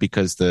 millennia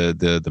because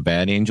the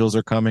bad angels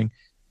are coming,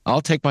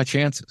 I'll take my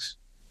chances.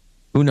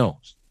 Who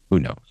knows?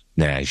 Nah,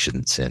 I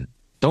shouldn't sin.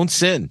 Don't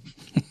sin.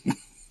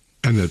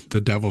 And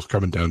the devil's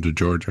coming down to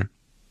Georgia.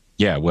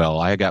 Yeah, well,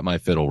 I got my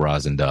fiddle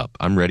rosined up.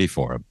 I'm ready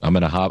for him. I'm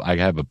going to hop. I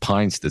have a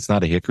pine. It's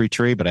not a hickory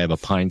tree, but I have a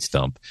pine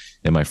stump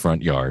in my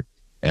front yard,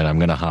 and I'm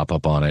going to hop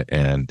up on it.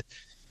 And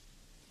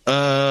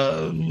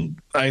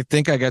I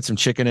think I got some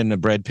chicken in the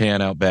bread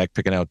pan out back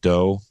picking out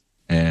dough,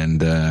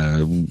 and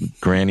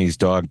Granny's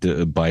dog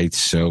bites.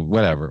 So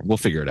whatever, we'll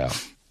figure it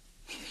out.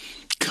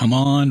 Come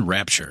on,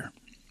 Rapture.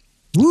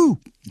 Woo!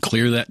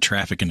 Clear that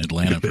traffic in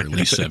Atlanta for at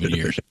least 7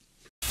 years.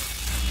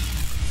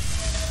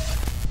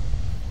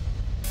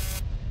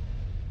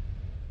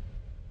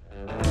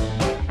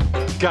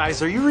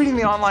 Guys, are you reading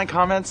the online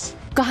comments?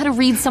 Gotta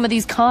read some of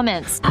these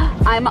comments.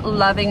 I'm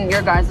loving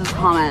your guys'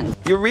 comments.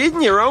 You're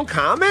reading your own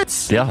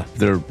comments? Yeah,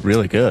 they're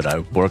really good. I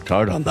worked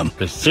hard on them.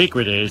 The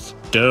secret is,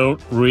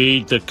 don't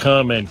read the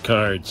comment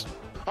cards.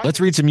 Let's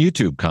read some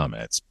YouTube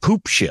comments.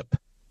 Poop Ship.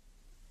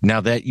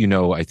 Now that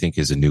I think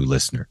is a new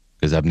listener,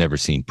 because I've never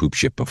seen Poop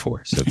Ship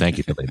before. So thank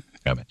you for the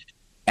comment.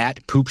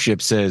 At Poop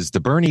Ship says, the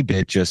Bernie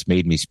bit just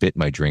made me spit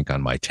my drink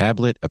on my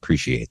tablet.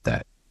 Appreciate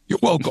that. You're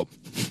welcome.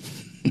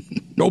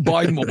 Joe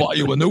Biden will buy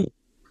you a new.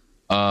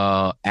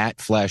 At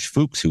Flash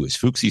Fuchs, who is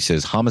Fuchs, he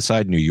says,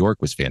 Homicide New York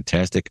was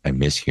fantastic. I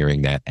miss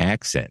hearing that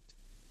accent.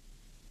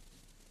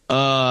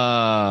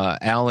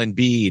 Alan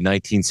B,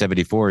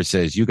 1974,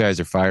 says, you guys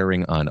are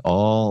firing on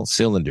all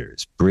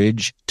cylinders.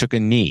 Bridge took a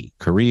knee.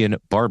 Korean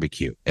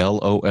barbecue.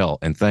 LOL.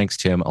 And thanks,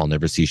 Tim. I'll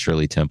never see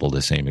Shirley Temple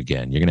the same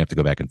again. You're going to have to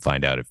go back and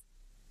find out if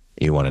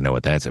you want to know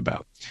what that's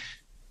about.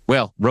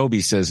 Well,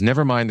 Roby says,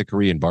 never mind the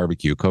Korean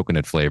barbecue.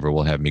 Coconut flavor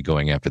will have me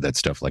going after that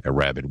stuff like a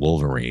rabid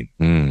Wolverine.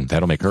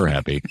 That'll make her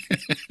happy.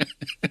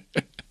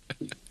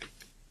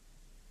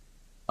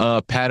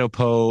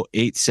 Patopo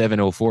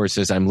 8704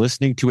 says, I'm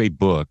listening to a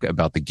book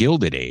about the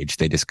Gilded Age.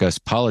 They discuss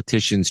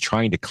politicians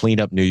trying to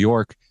clean up New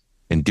York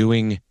and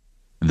doing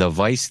the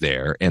vice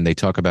there. And they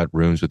talk about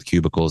rooms with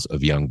cubicles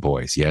of young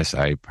boys. Yes,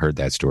 I heard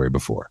that story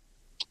before.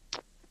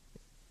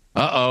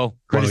 Uh-oh.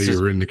 While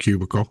you were in the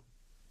cubicle?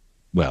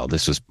 Well,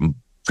 this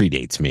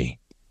predates me.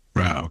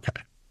 Oh,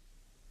 okay.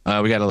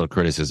 We got a little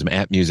criticism.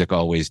 At music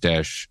always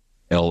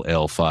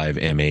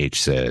LL5MH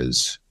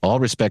says, all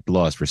respect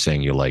lost for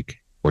saying you like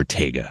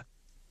Ortega.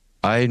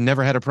 I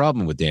never had a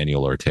problem with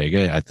Daniel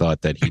Ortega. I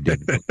thought that he did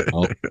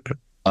well,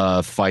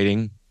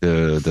 fighting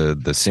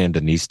the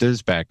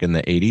Sandinistas back in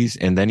the 80s,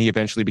 and then he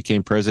eventually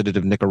became president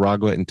of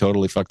Nicaragua and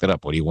totally fucked it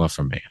up. What do you want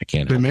from me? I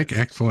can't. They make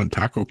excellent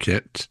taco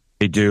kits.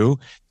 They do.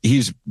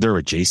 They're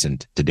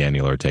adjacent to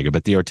Daniel Ortega,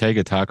 but the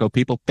Ortega taco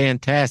people,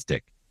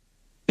 fantastic.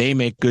 They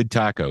make good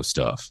taco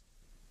stuff.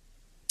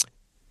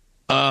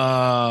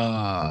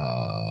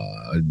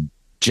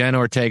 Jen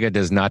Ortega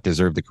does not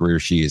deserve the career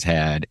she has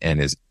had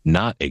and is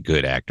not a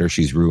good actor.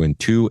 She's ruined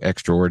two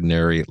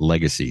extraordinary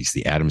legacies,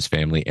 The Addams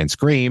Family and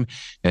Scream,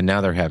 and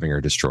now they're having her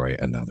destroy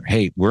another.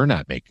 Hey, we're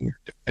not making her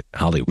do it.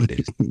 Hollywood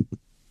is.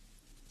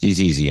 She's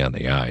easy on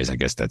the eyes. I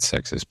guess that's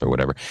sexist, but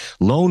whatever.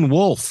 Lone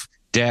Wolf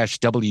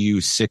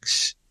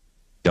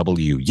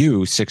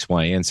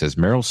 -WU6YN says,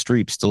 Meryl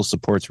Streep still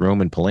supports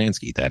Roman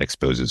Polanski. That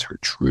exposes her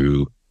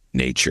true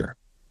nature.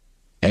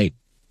 Hey,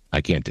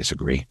 I can't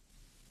disagree.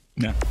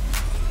 Yeah.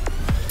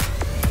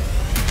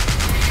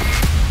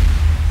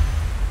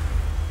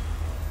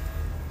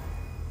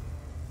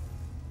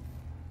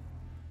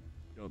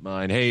 Don't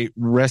mind. Hey,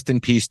 rest in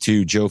peace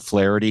to Joe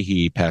Flaherty.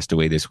 He passed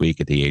away this week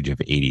at the age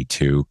of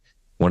 82.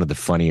 One of the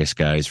funniest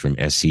guys from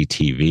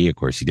SCTV. Of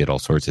course, he did all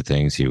sorts of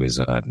things. He was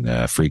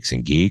on Freaks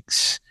and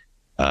Geeks.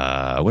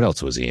 What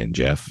else was he in,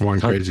 Jeff? One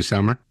Crazy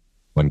Summer.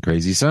 One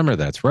Crazy Summer,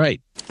 that's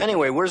right.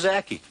 Anyway, where's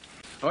Zachy?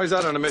 Oh, he's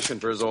out on a mission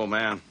for his old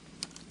man.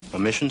 A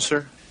mission,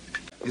 sir?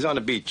 He's on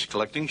the beach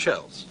collecting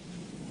shells.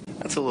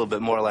 That's a little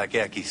bit more like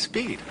Aki's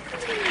speed.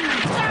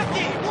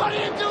 Jackie, what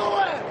are you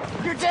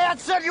doing? Your dad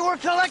said you were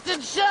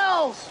collecting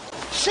shells.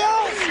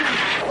 Shells?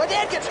 My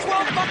dad gets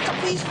 $12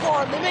 a piece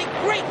for them. They make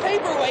great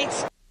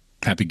paperweights.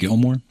 Happy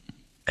Gilmore?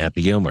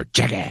 Happy Gilmore.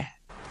 Jackass.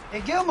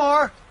 Hey,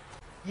 Gilmore,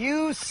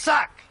 you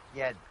suck,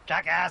 you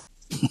jackass.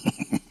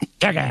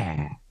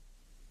 Jackass.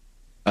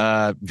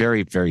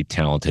 Very, very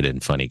talented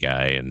and funny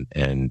guy,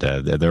 and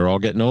they're all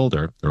getting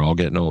older. They're all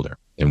getting older,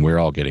 and we're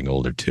all getting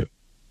older too.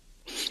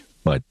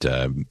 But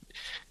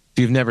if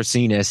you've never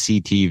seen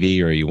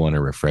SCTV or you want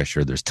a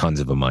refresher, there's tons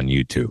of them on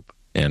YouTube.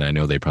 And I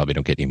know they probably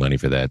don't get any money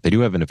for that. They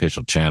do have an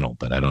official channel,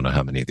 but I don't know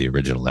how many of the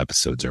original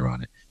episodes are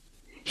on it.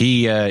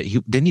 He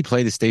didn't he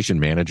play the station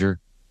manager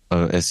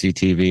of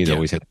SCTV? They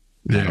always had,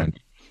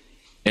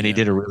 and he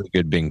did a really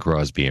good Bing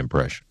Crosby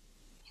impression.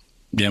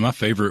 Yeah, my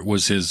favorite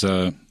was his.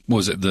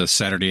 Was it the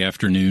Saturday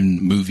afternoon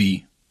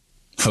movie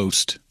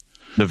host?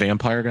 The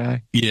vampire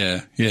guy?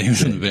 Yeah, he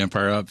was in the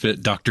vampire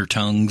outfit. Dr.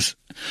 Tongues.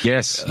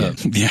 Yes.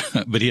 Yeah,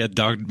 but he had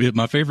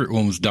my favorite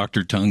one was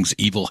Dr. Tongues'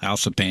 Evil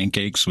House of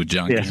Pancakes with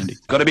John Candy.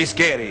 Gonna be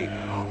scary.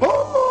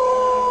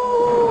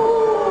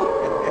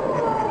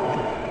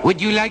 Would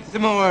you like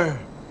some more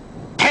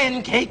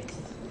pancakes?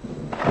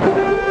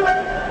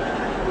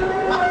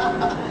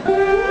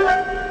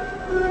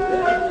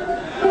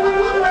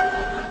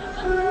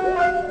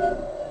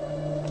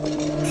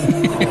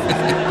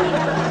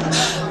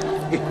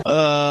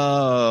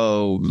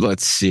 Oh,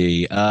 let's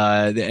see.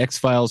 The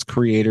X-Files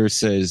creator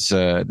says,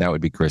 that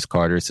would be Chris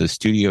Carter, says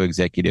studio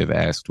executive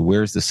asked,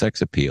 where's the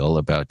sex appeal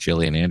about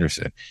Gillian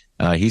Anderson?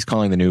 He's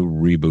calling the new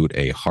reboot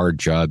a hard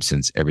job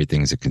since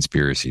everything's a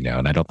conspiracy now.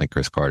 And I don't think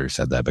Chris Carter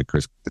said that, but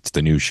it's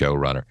the new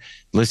showrunner.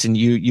 Listen,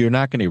 you're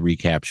not going to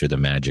recapture the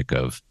magic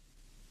of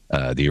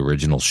the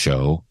original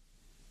show.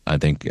 I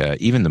think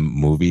even the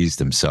movies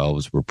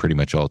themselves were pretty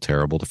much all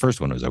terrible. The first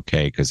one was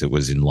okay because it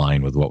was in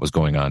line with what was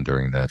going on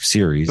during the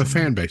series. The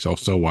fan base will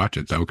still watch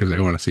it, though, because they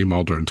want to see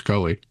Mulder and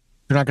Scully.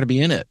 They're not going to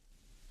be in it.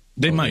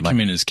 They might come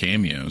in as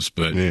cameos,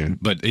 but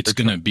it's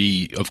going to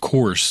be, of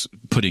course,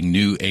 putting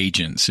new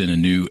agents in a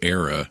new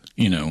era,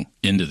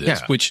 into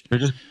this. Which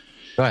go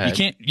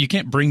ahead. You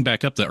can't bring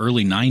back up the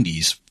early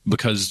 '90s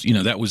because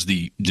that was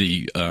the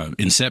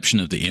inception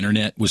of the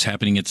internet was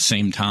happening at the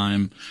same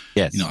time.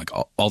 Yes, like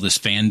all this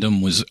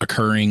fandom was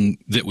occurring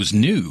that was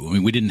new. I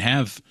mean, we didn't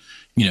have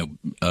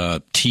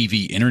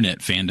TV internet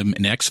fandom,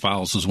 and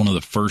X-Files was one of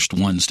the first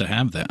ones to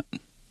have that.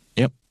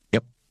 Yep,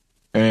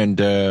 and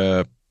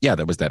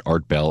that was that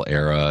Art Bell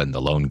era and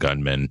the Lone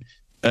Gunman,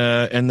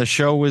 and the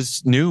show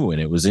was new and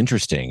it was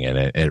interesting and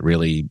it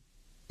really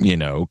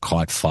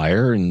caught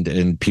fire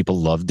and people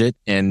loved it.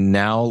 And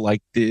now,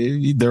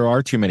 there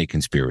are too many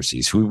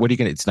conspiracies. What are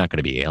you it's not going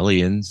to be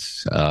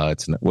aliens.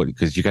 It's not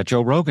because you got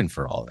Joe Rogan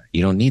for all that.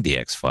 You don't need the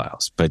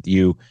X-Files, but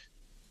you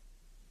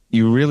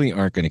really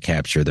aren't going to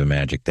capture the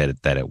magic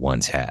that it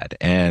once had.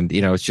 And,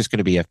 it's just going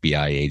to be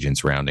FBI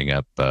agents rounding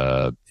up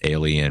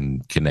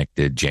alien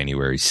connected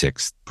January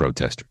 6th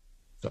protesters.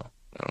 So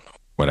I don't know,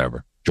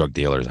 whatever, drug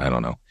dealers. I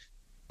don't know,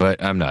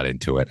 but I'm not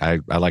into it. I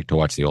like to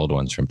watch the old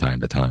ones from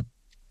time to time.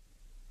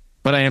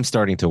 But I am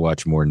starting to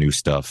watch more new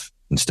stuff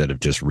instead of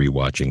just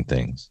rewatching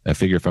things. I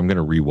figure if I'm going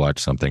to rewatch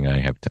something,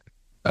 I have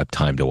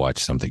time to watch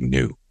something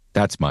new.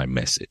 That's my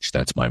message.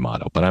 That's my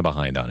motto. But I'm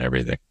behind on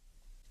everything.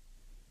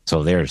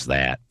 So there's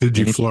that. Did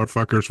you floor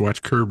fuckers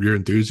watch Curb Your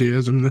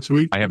Enthusiasm this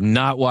week? I have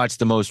not watched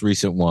the most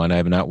recent one. I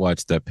have not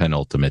watched the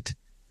penultimate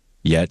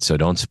yet, so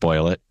don't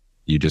spoil it.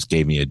 You just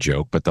gave me a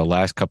joke. But the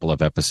last couple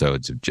of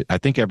episodes, I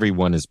think every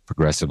one has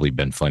progressively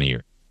been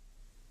funnier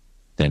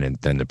than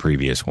the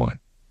previous one.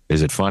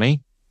 Is it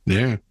funny?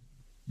 Yeah.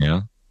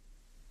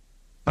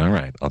 All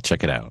right. I'll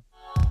check it out.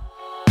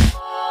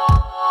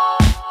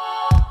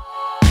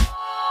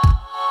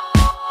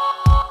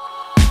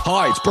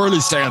 Hi, it's Bernie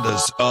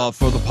Sanders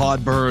for the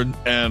Podburn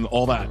and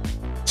all that.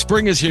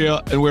 Spring is here,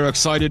 and we're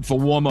excited for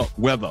warmer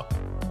weather.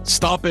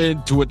 Stop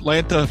in to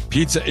Atlanta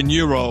Pizza and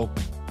Euro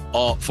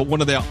for one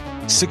of their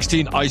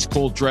 16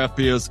 ice-cold draft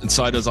beers and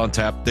ciders on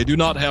tap. They do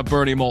not have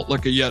Bernie malt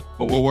liquor yet,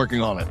 but we're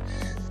working on it.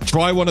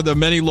 Try one of the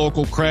many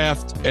local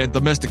craft and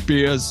domestic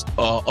beers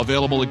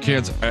available in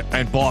cans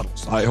and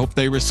bottles. I hope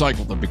they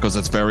recycle them because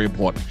that's very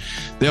important.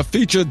 Their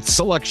featured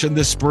selection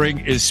this spring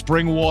is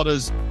Spring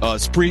Water's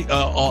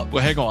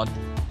hang on.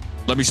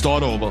 Let me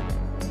start over.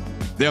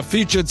 Their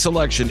featured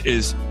selection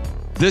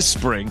this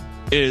spring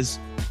is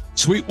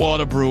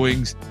Sweetwater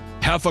Brewing's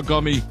Half a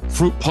Gummy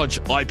Fruit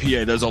Punch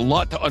IPA. There's a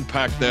lot to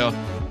unpack there.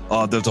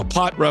 There's a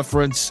pot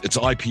reference. It's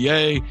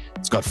IPA.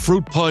 It's got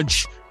fruit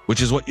punch,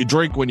 which is what you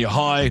drink when you're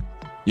high.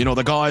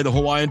 The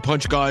Hawaiian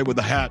Punch guy with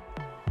the hat.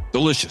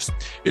 Delicious.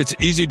 It's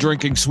easy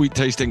drinking, sweet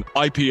tasting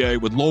IPA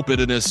with low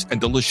bitterness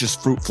and delicious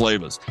fruit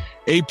flavors.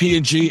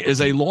 AP&G is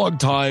a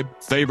longtime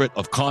favorite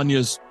of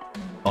Kanye's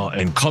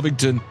in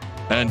Covington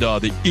and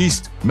the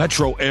East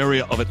Metro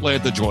area of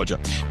Atlanta, Georgia.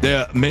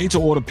 They're made to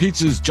order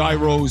pizzas,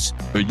 gyros,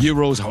 or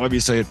gyros, however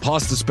you say it,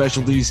 pasta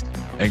specialties,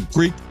 and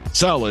Greek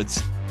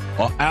salads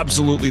are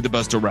absolutely the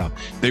best around.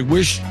 They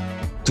wish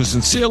to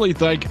sincerely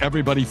thank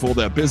everybody for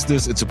their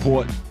business and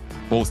support,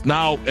 both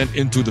now and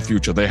into the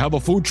future. They have a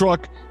food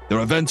truck. Their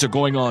events are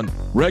going on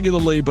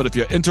regularly, but if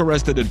you're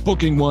interested in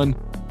booking one,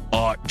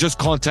 just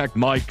contact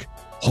Mike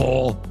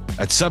Hall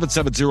at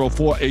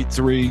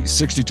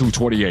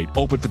 770-483-6228.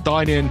 Open for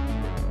dine-in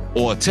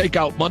or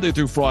takeout Monday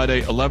through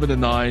Friday, 11 to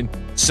 9,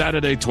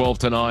 Saturday, 12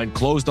 to 9,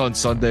 closed on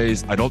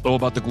Sundays. I don't know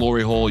about the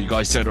Glory Hole. You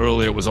guys said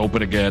earlier it was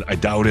open again. I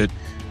doubt it.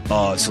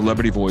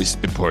 Celebrity voice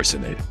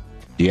impersonator.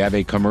 Do you have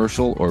a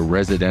commercial or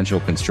residential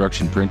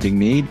construction printing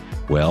need?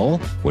 Well,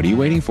 what are you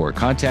waiting for?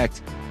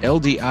 Contact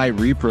LDI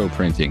Repro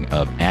Printing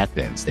of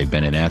Athens. They've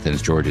been in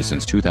Athens, Georgia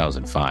since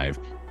 2005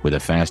 with a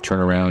fast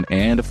turnaround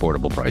and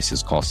affordable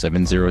prices. Call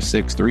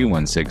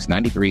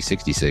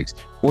 706-316-9366,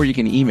 or you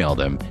can email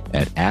them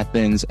at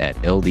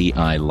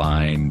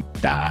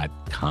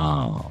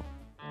athens@ldiline.com.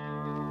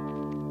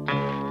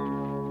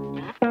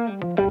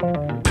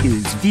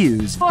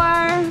 Views.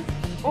 Or.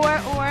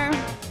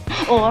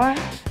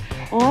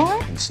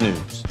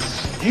 Snooze.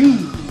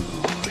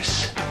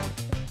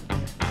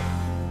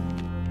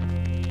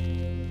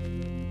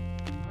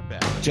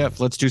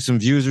 Jeff, let's do some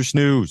views or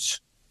snooze.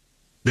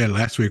 Yeah,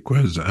 last week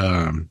was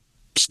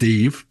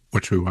Steve,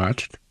 which we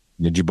watched.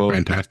 Did you both?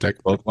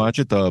 Fantastic. Both watch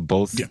it?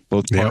 Both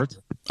parts?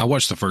 I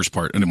watched the first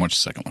part. I didn't watch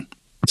the second one.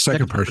 The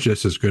second part's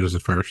just as good as the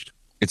first.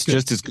 It's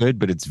just as good,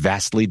 but it's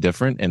vastly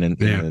different. And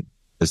the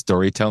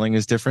storytelling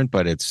is different,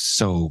 but it's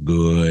so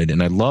good.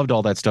 And I loved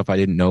all that stuff I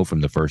didn't know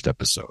from the first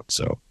episode.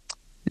 So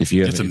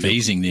it's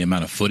amazing the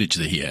amount of footage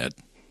that he had.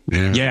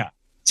 Yeah.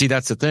 See,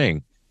 that's the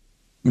thing.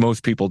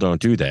 Most people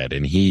don't do that,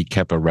 and he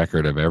kept a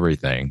record of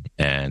everything,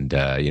 and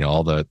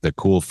all the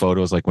cool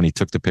photos, like when he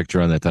took the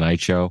picture on the Tonight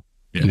Show.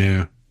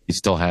 Yeah, he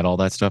still had all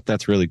that stuff.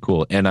 That's really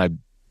cool, and I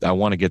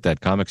want to get that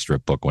comic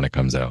strip book when it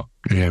comes out.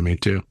 Yeah, me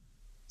too.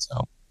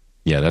 So,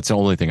 yeah, that's the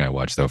only thing I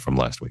watched though from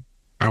last week.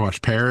 I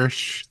watched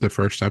Parish, the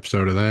first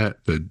episode of that,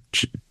 the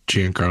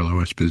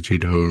Giancarlo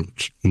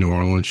Esposito New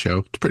Orleans show.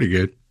 It's pretty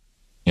good.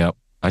 Yep,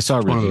 I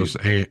saw one of those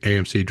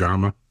AMC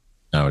drama.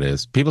 No, it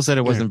is. People said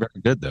it wasn't very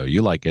good, though.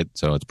 You like it,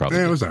 so it's probably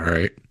it was all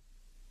right.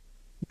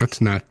 That's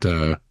not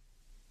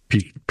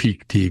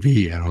peak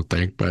TV, I don't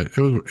think, but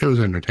it was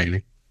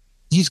entertaining.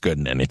 He's good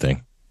in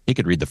anything. He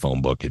could read the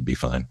phone book; it'd be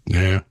fine.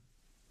 Yeah,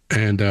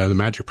 and the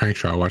Magic Prank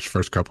Show, I watched the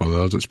first couple of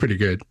those. It's pretty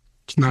good.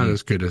 It's not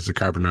as good as the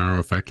Carbonaro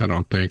Effect, I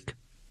don't think.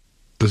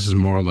 This is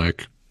more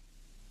like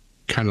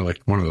kind of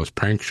like one of those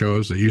prank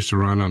shows that used to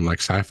run on like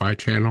Sci-Fi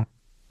Channel.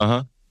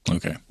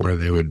 Okay. Where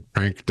they would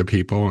prank the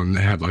people, and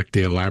they have like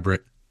the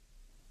elaborate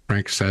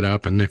prank set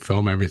up, and they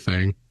film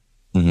everything.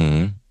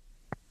 Mm-hmm.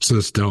 So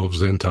this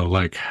delves into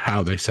like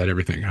how they set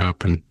everything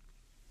up, and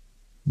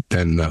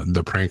then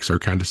the pranks are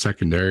kind of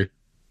secondary.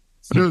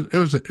 But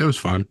it was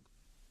fun.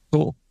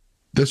 Cool.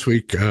 This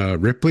week,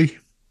 Ripley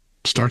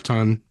starts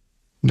on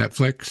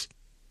Netflix.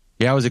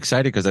 Yeah, I was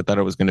excited because I thought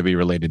it was going to be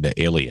related to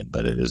Alien,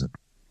 but it isn't.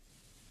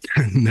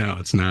 No,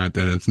 it's not.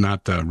 And it's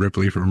not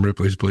Ripley from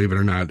Ripley's Believe It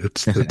or Not.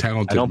 It's the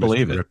talented I don't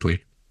believe Mr. it.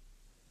 Ripley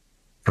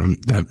from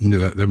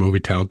that movie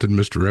Talented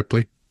Mr.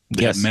 Ripley.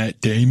 Yes. Matt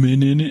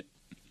Damon in it.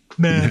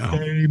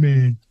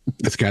 Damon.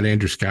 It's got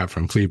Andrew Scott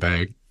from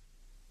Fleabag,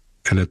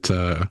 and it's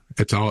the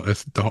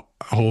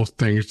whole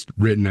thing's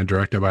written and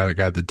directed by the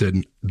guy that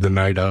did The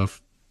Night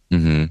Of.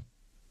 Mm-hmm.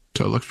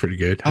 So it looks pretty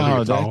good.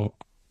 The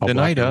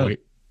Night Of.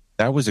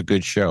 That was a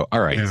good show.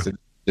 All right, so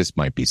this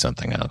might be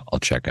something I'll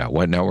check out.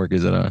 What network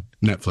is it on?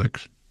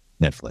 Netflix.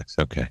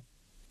 Okay.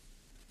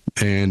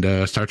 And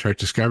Star Trek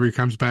Discovery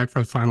comes back for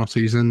the final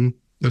season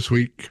this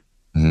week.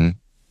 Mm-hmm.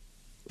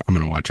 I'm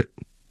gonna watch it.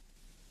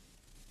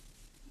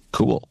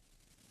 Cool.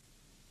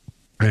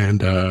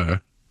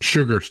 And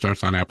Sugar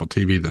starts on Apple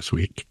TV this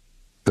week.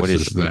 What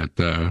is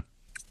that?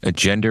 A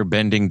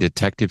gender-bending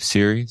detective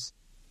series?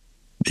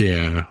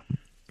 Yeah.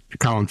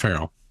 Colin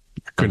Farrell.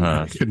 I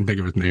couldn't think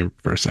of his name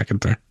for a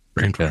second there.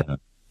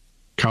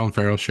 Colin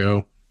Farrell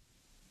show.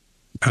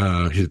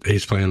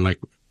 He's playing like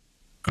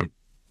a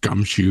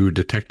gumshoe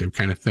detective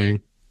kind of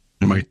thing.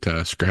 Might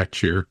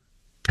scratch your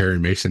Perry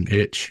Mason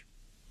itch.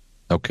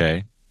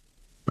 Okay.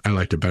 I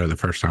liked it better the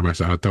first time I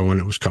saw it, though, when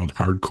it was called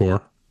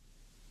Hardcore.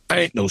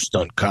 I ain't no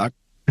stunt cock.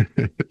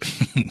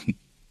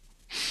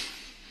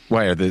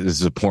 Why? Is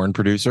this a porn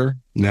producer?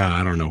 No,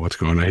 I don't know what's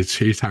going on.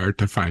 He's hired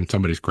to find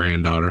somebody's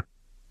granddaughter.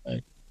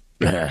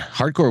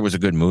 Hardcore was a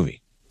good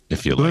movie,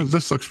 if you like.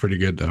 This looks pretty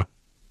good, though.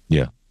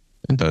 Yeah,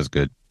 it does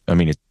good. I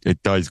mean,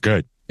 it does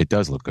good. It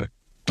does look good.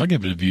 I'll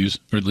give it a views,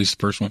 or at least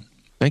the first one.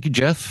 Thank you,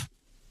 Jeff.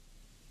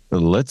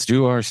 Let's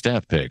do our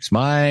staff picks.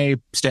 My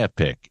staff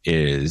pick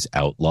is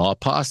Outlaw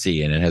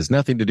Posse, and it has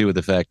nothing to do with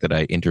the fact that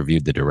I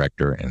interviewed the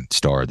director and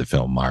star of the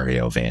film,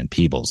 Mario Van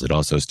Peebles. It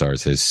also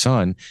stars his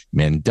son,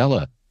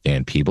 Mandela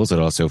Van Peebles. It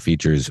also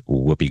features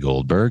Whoopi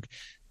Goldberg,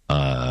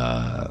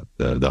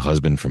 the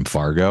husband from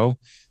Fargo,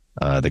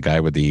 the guy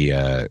with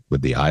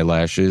the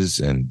eyelashes,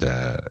 and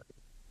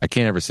I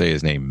can't ever say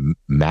his name,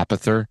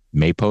 Mapother,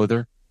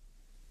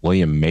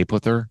 William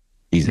Mapother.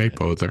 He's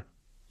Mapother.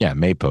 Yeah,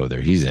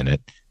 Mapother. He's in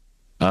it.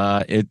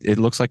 It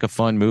looks like a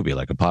fun movie,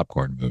 like a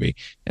popcorn movie,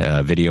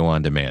 video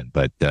on demand.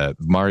 But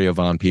Mario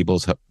Van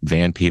Peebles,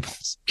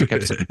 check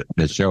out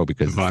the show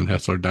because Von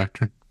Hessler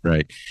Doctrine,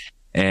 right?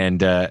 And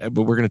but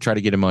we're going to try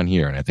to get him on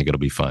here, and I think it'll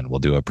be fun. We'll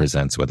do a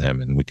presents with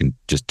him, and we can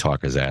just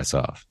talk his ass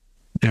off.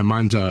 Yeah,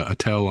 mine's a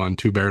tale on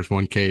Two Bears,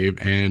 One Cave,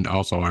 and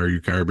also Are You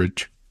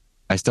Garbage?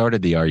 I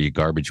started the Are You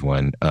Garbage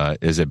one.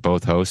 Is it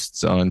both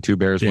hosts on Two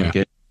Bears, One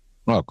Cave?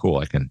 Oh, cool.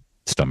 I can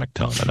stomach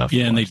Tom enough.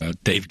 Yeah,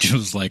 and Dave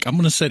was like, I'm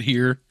going to sit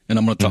here and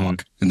I'm going to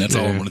talk, and that's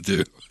all I'm going to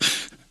do.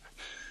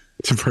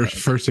 The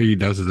first thing he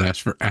does is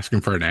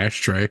asking for an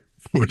ashtray.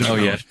 Oh,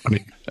 yeah.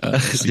 Funny.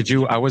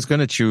 I was going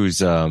to choose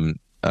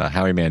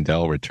Howie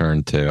Mandel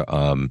Return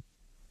to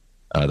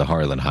the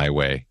Harlan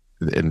Highway.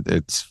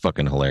 It's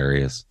fucking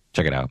hilarious.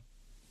 Check it out.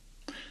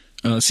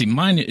 See,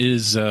 mine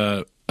is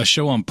a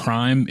show on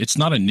Prime. It's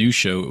not a new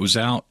show. It was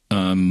out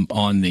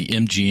on the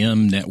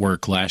MGM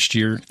network last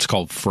year. It's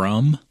called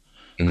From.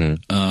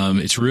 Mm-hmm.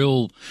 It's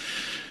real.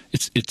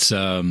 It's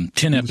 10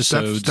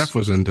 episodes. Steph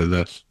was into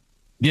this.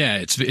 Yeah,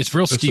 it's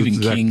real Stephen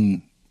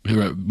King,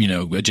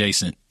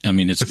 adjacent. I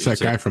mean, it's that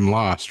guy from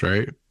Lost,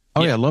 right?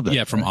 Oh yeah, I love that.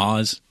 Yeah, from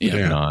Oz.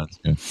 Yeah.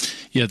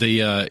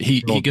 Yeah.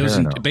 He goes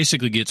and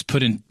basically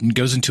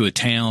goes into a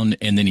town,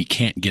 and then he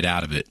can't get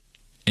out of it,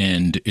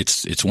 and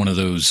it's one of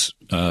those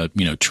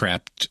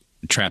trapped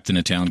in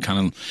a town,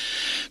 kind of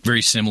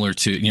very similar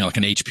to like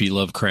an H.P.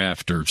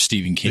 Lovecraft or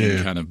Stephen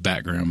King kind of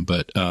background.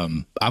 But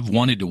I've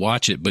wanted to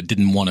watch it, but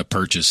didn't want to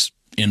purchase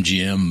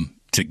MGM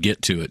to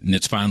get to it, and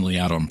it's finally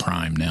out on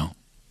Prime now.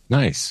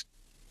 Nice.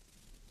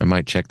 I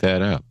might check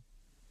that out.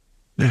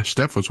 Yeah,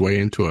 Steph was way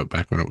into it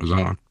back when it was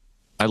on.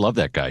 I love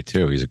that guy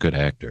too. He's a good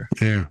actor.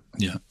 Yeah.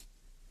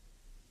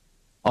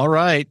 All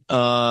right.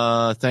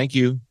 Thank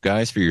you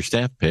guys for your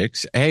staff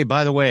picks. Hey,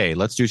 by the way,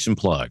 let's do some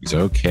plugs.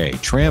 Okay.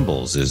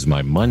 Trambles is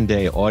my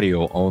Monday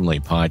audio only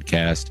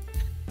podcast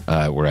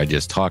where I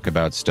just talk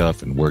about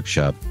stuff and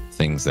workshop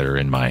things that are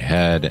in my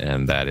head.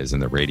 And that is in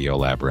the Radio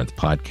Labyrinth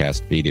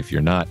podcast feed. If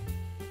you're not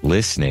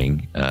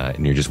listening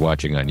and you're just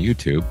watching on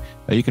YouTube,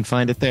 you can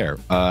find it there.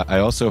 I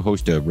also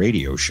host a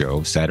radio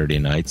show Saturday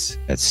nights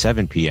at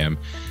 7 p.m.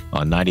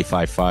 on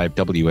 95.5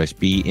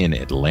 WSB in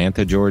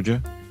Atlanta,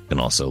 Georgia. You can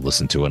also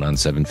listen to it on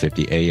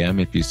 7:50 a.m.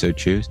 if you so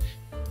choose,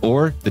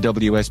 or the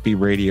WSB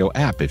radio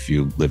app if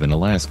you live in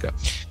Alaska.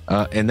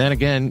 And then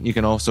again, you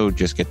can also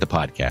just get the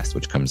podcast,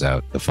 which comes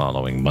out the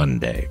following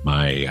Monday.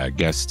 My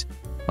guest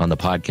on the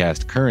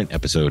podcast current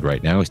episode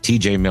right now is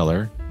TJ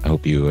Miller. I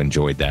hope you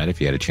enjoyed that.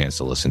 If you had a chance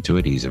to listen to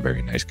it, he's a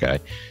very nice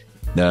guy.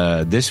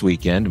 This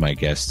weekend, my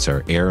guests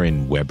are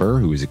Aaron Weber,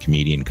 who is a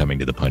comedian coming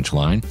to the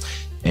Punchline,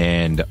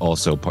 and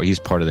also he's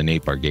part of the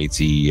Nate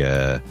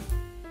Bargatze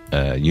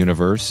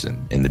universe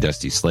and in the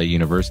Dusty Slay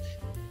universe,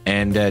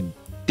 and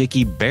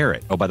Dickie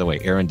Barrett. Oh, by the way,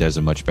 Aaron does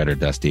a much better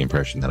Dusty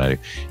impression than I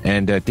do.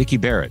 And Dickie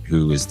Barrett,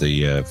 who is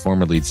the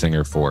former lead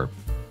singer for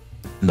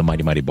the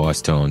Mighty Mighty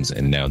Boss Tones,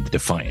 and now The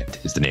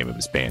Defiant is the name of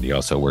his band. He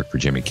also worked for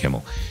Jimmy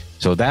Kimmel.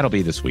 So that'll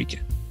be this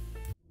weekend.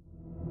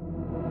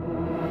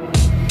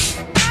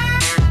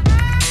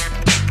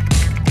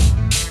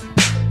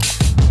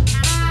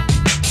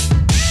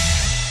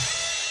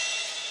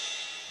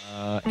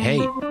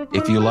 Hey,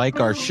 if you like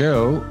our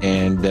show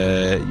and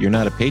you're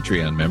not a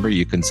Patreon member,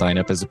 you can sign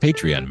up as a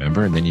Patreon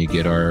member, and then you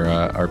get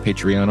our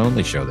Patreon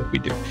only show that we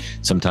do.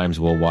 Sometimes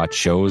we'll watch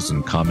shows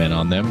and comment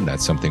on them.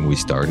 That's something we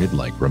started,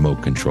 like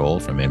Remote Control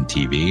from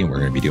MTV, and we're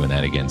going to be doing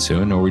that again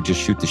soon. Or we just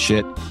shoot the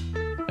shit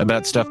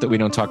about stuff that we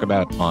don't talk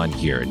about on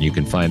here. And you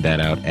can find that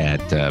out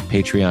at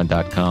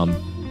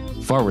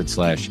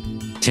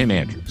patreon.com/Tim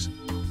Andrews.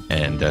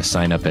 And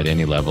sign up at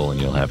any level,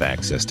 and you'll have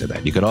access to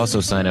that. You could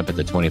also sign up at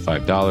the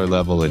 $25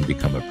 level and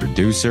become a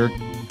producer.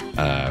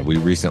 We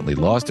recently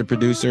lost a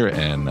producer,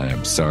 and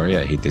I'm sorry.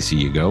 I hate to see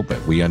you go, but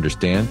we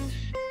understand.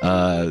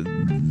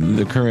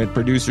 The current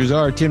producers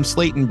are Tim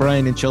Slayton,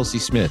 Brian and Chelsea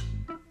Smith,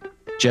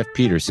 Jeff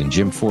Peterson,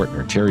 Jim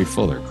Fortner, Terry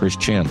Fuller, Chris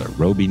Chandler,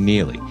 Roby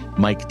Neely,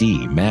 Mike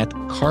D, Matt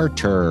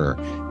Carter.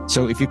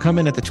 So if you come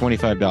in at the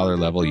 $25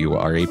 level, you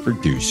are a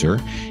producer,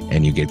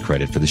 and you get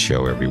credit for the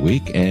show every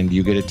week, and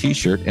you get a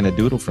t-shirt and a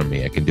doodle from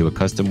me. I can do a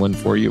custom one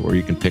for you, or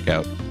you can pick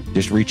out,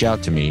 just reach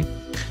out to me,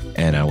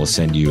 and I will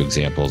send you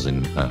examples,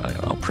 and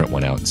I'll print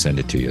one out and send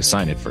it to you.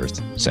 Sign it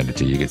first, send it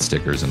to you, get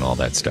stickers and all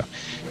that stuff.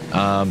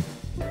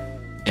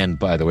 And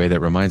by the way, that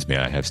reminds me,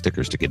 I have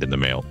stickers to get in the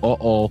mail.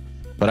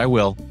 But I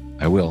will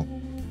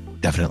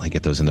definitely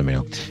get those in the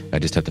mail. I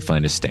just have to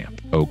find a stamp.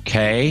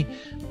 Okay.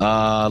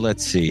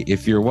 Let's see.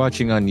 If you're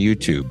watching on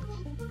YouTube,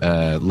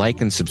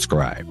 like and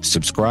subscribe.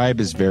 Subscribe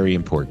is very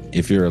important.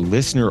 If you're a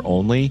listener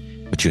only,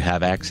 but you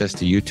have access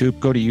to YouTube,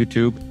 go to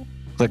YouTube,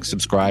 click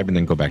subscribe, and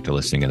then go back to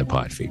listening in the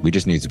pod feed. We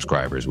just need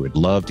subscribers. We'd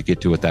love to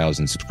get to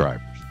 1,000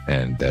 subscribers,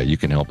 and you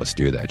can help us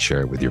do that.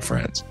 Share it with your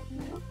friends.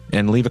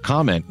 And leave a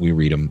comment. We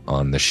read them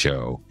on the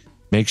show.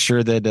 Make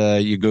sure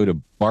that you go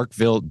to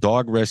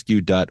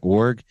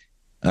BarkvilleDogRescue.org.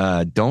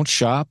 Don't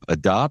shop,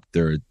 adopt.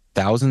 There are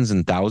thousands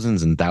and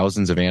thousands and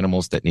thousands of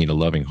animals that need a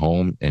loving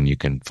home, and you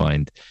can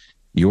find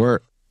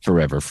your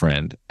forever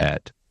friend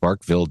at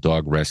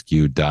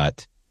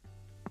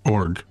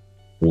BarkvilleDogRescue.org.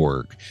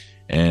 org.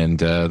 And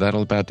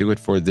that'll about do it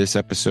for this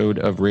episode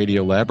of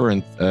Radio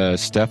Labyrinth.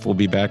 Steph will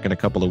be back in a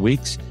couple of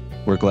weeks.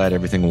 We're glad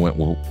everything went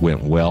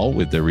well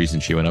with the reason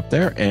she went up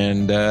there.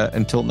 And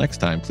until next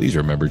time, please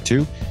remember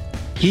to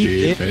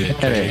keep it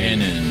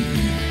canon.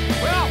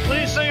 Well,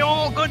 please say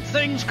all good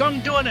things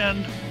come to an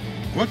end.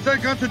 What's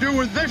that got to do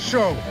with this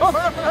show?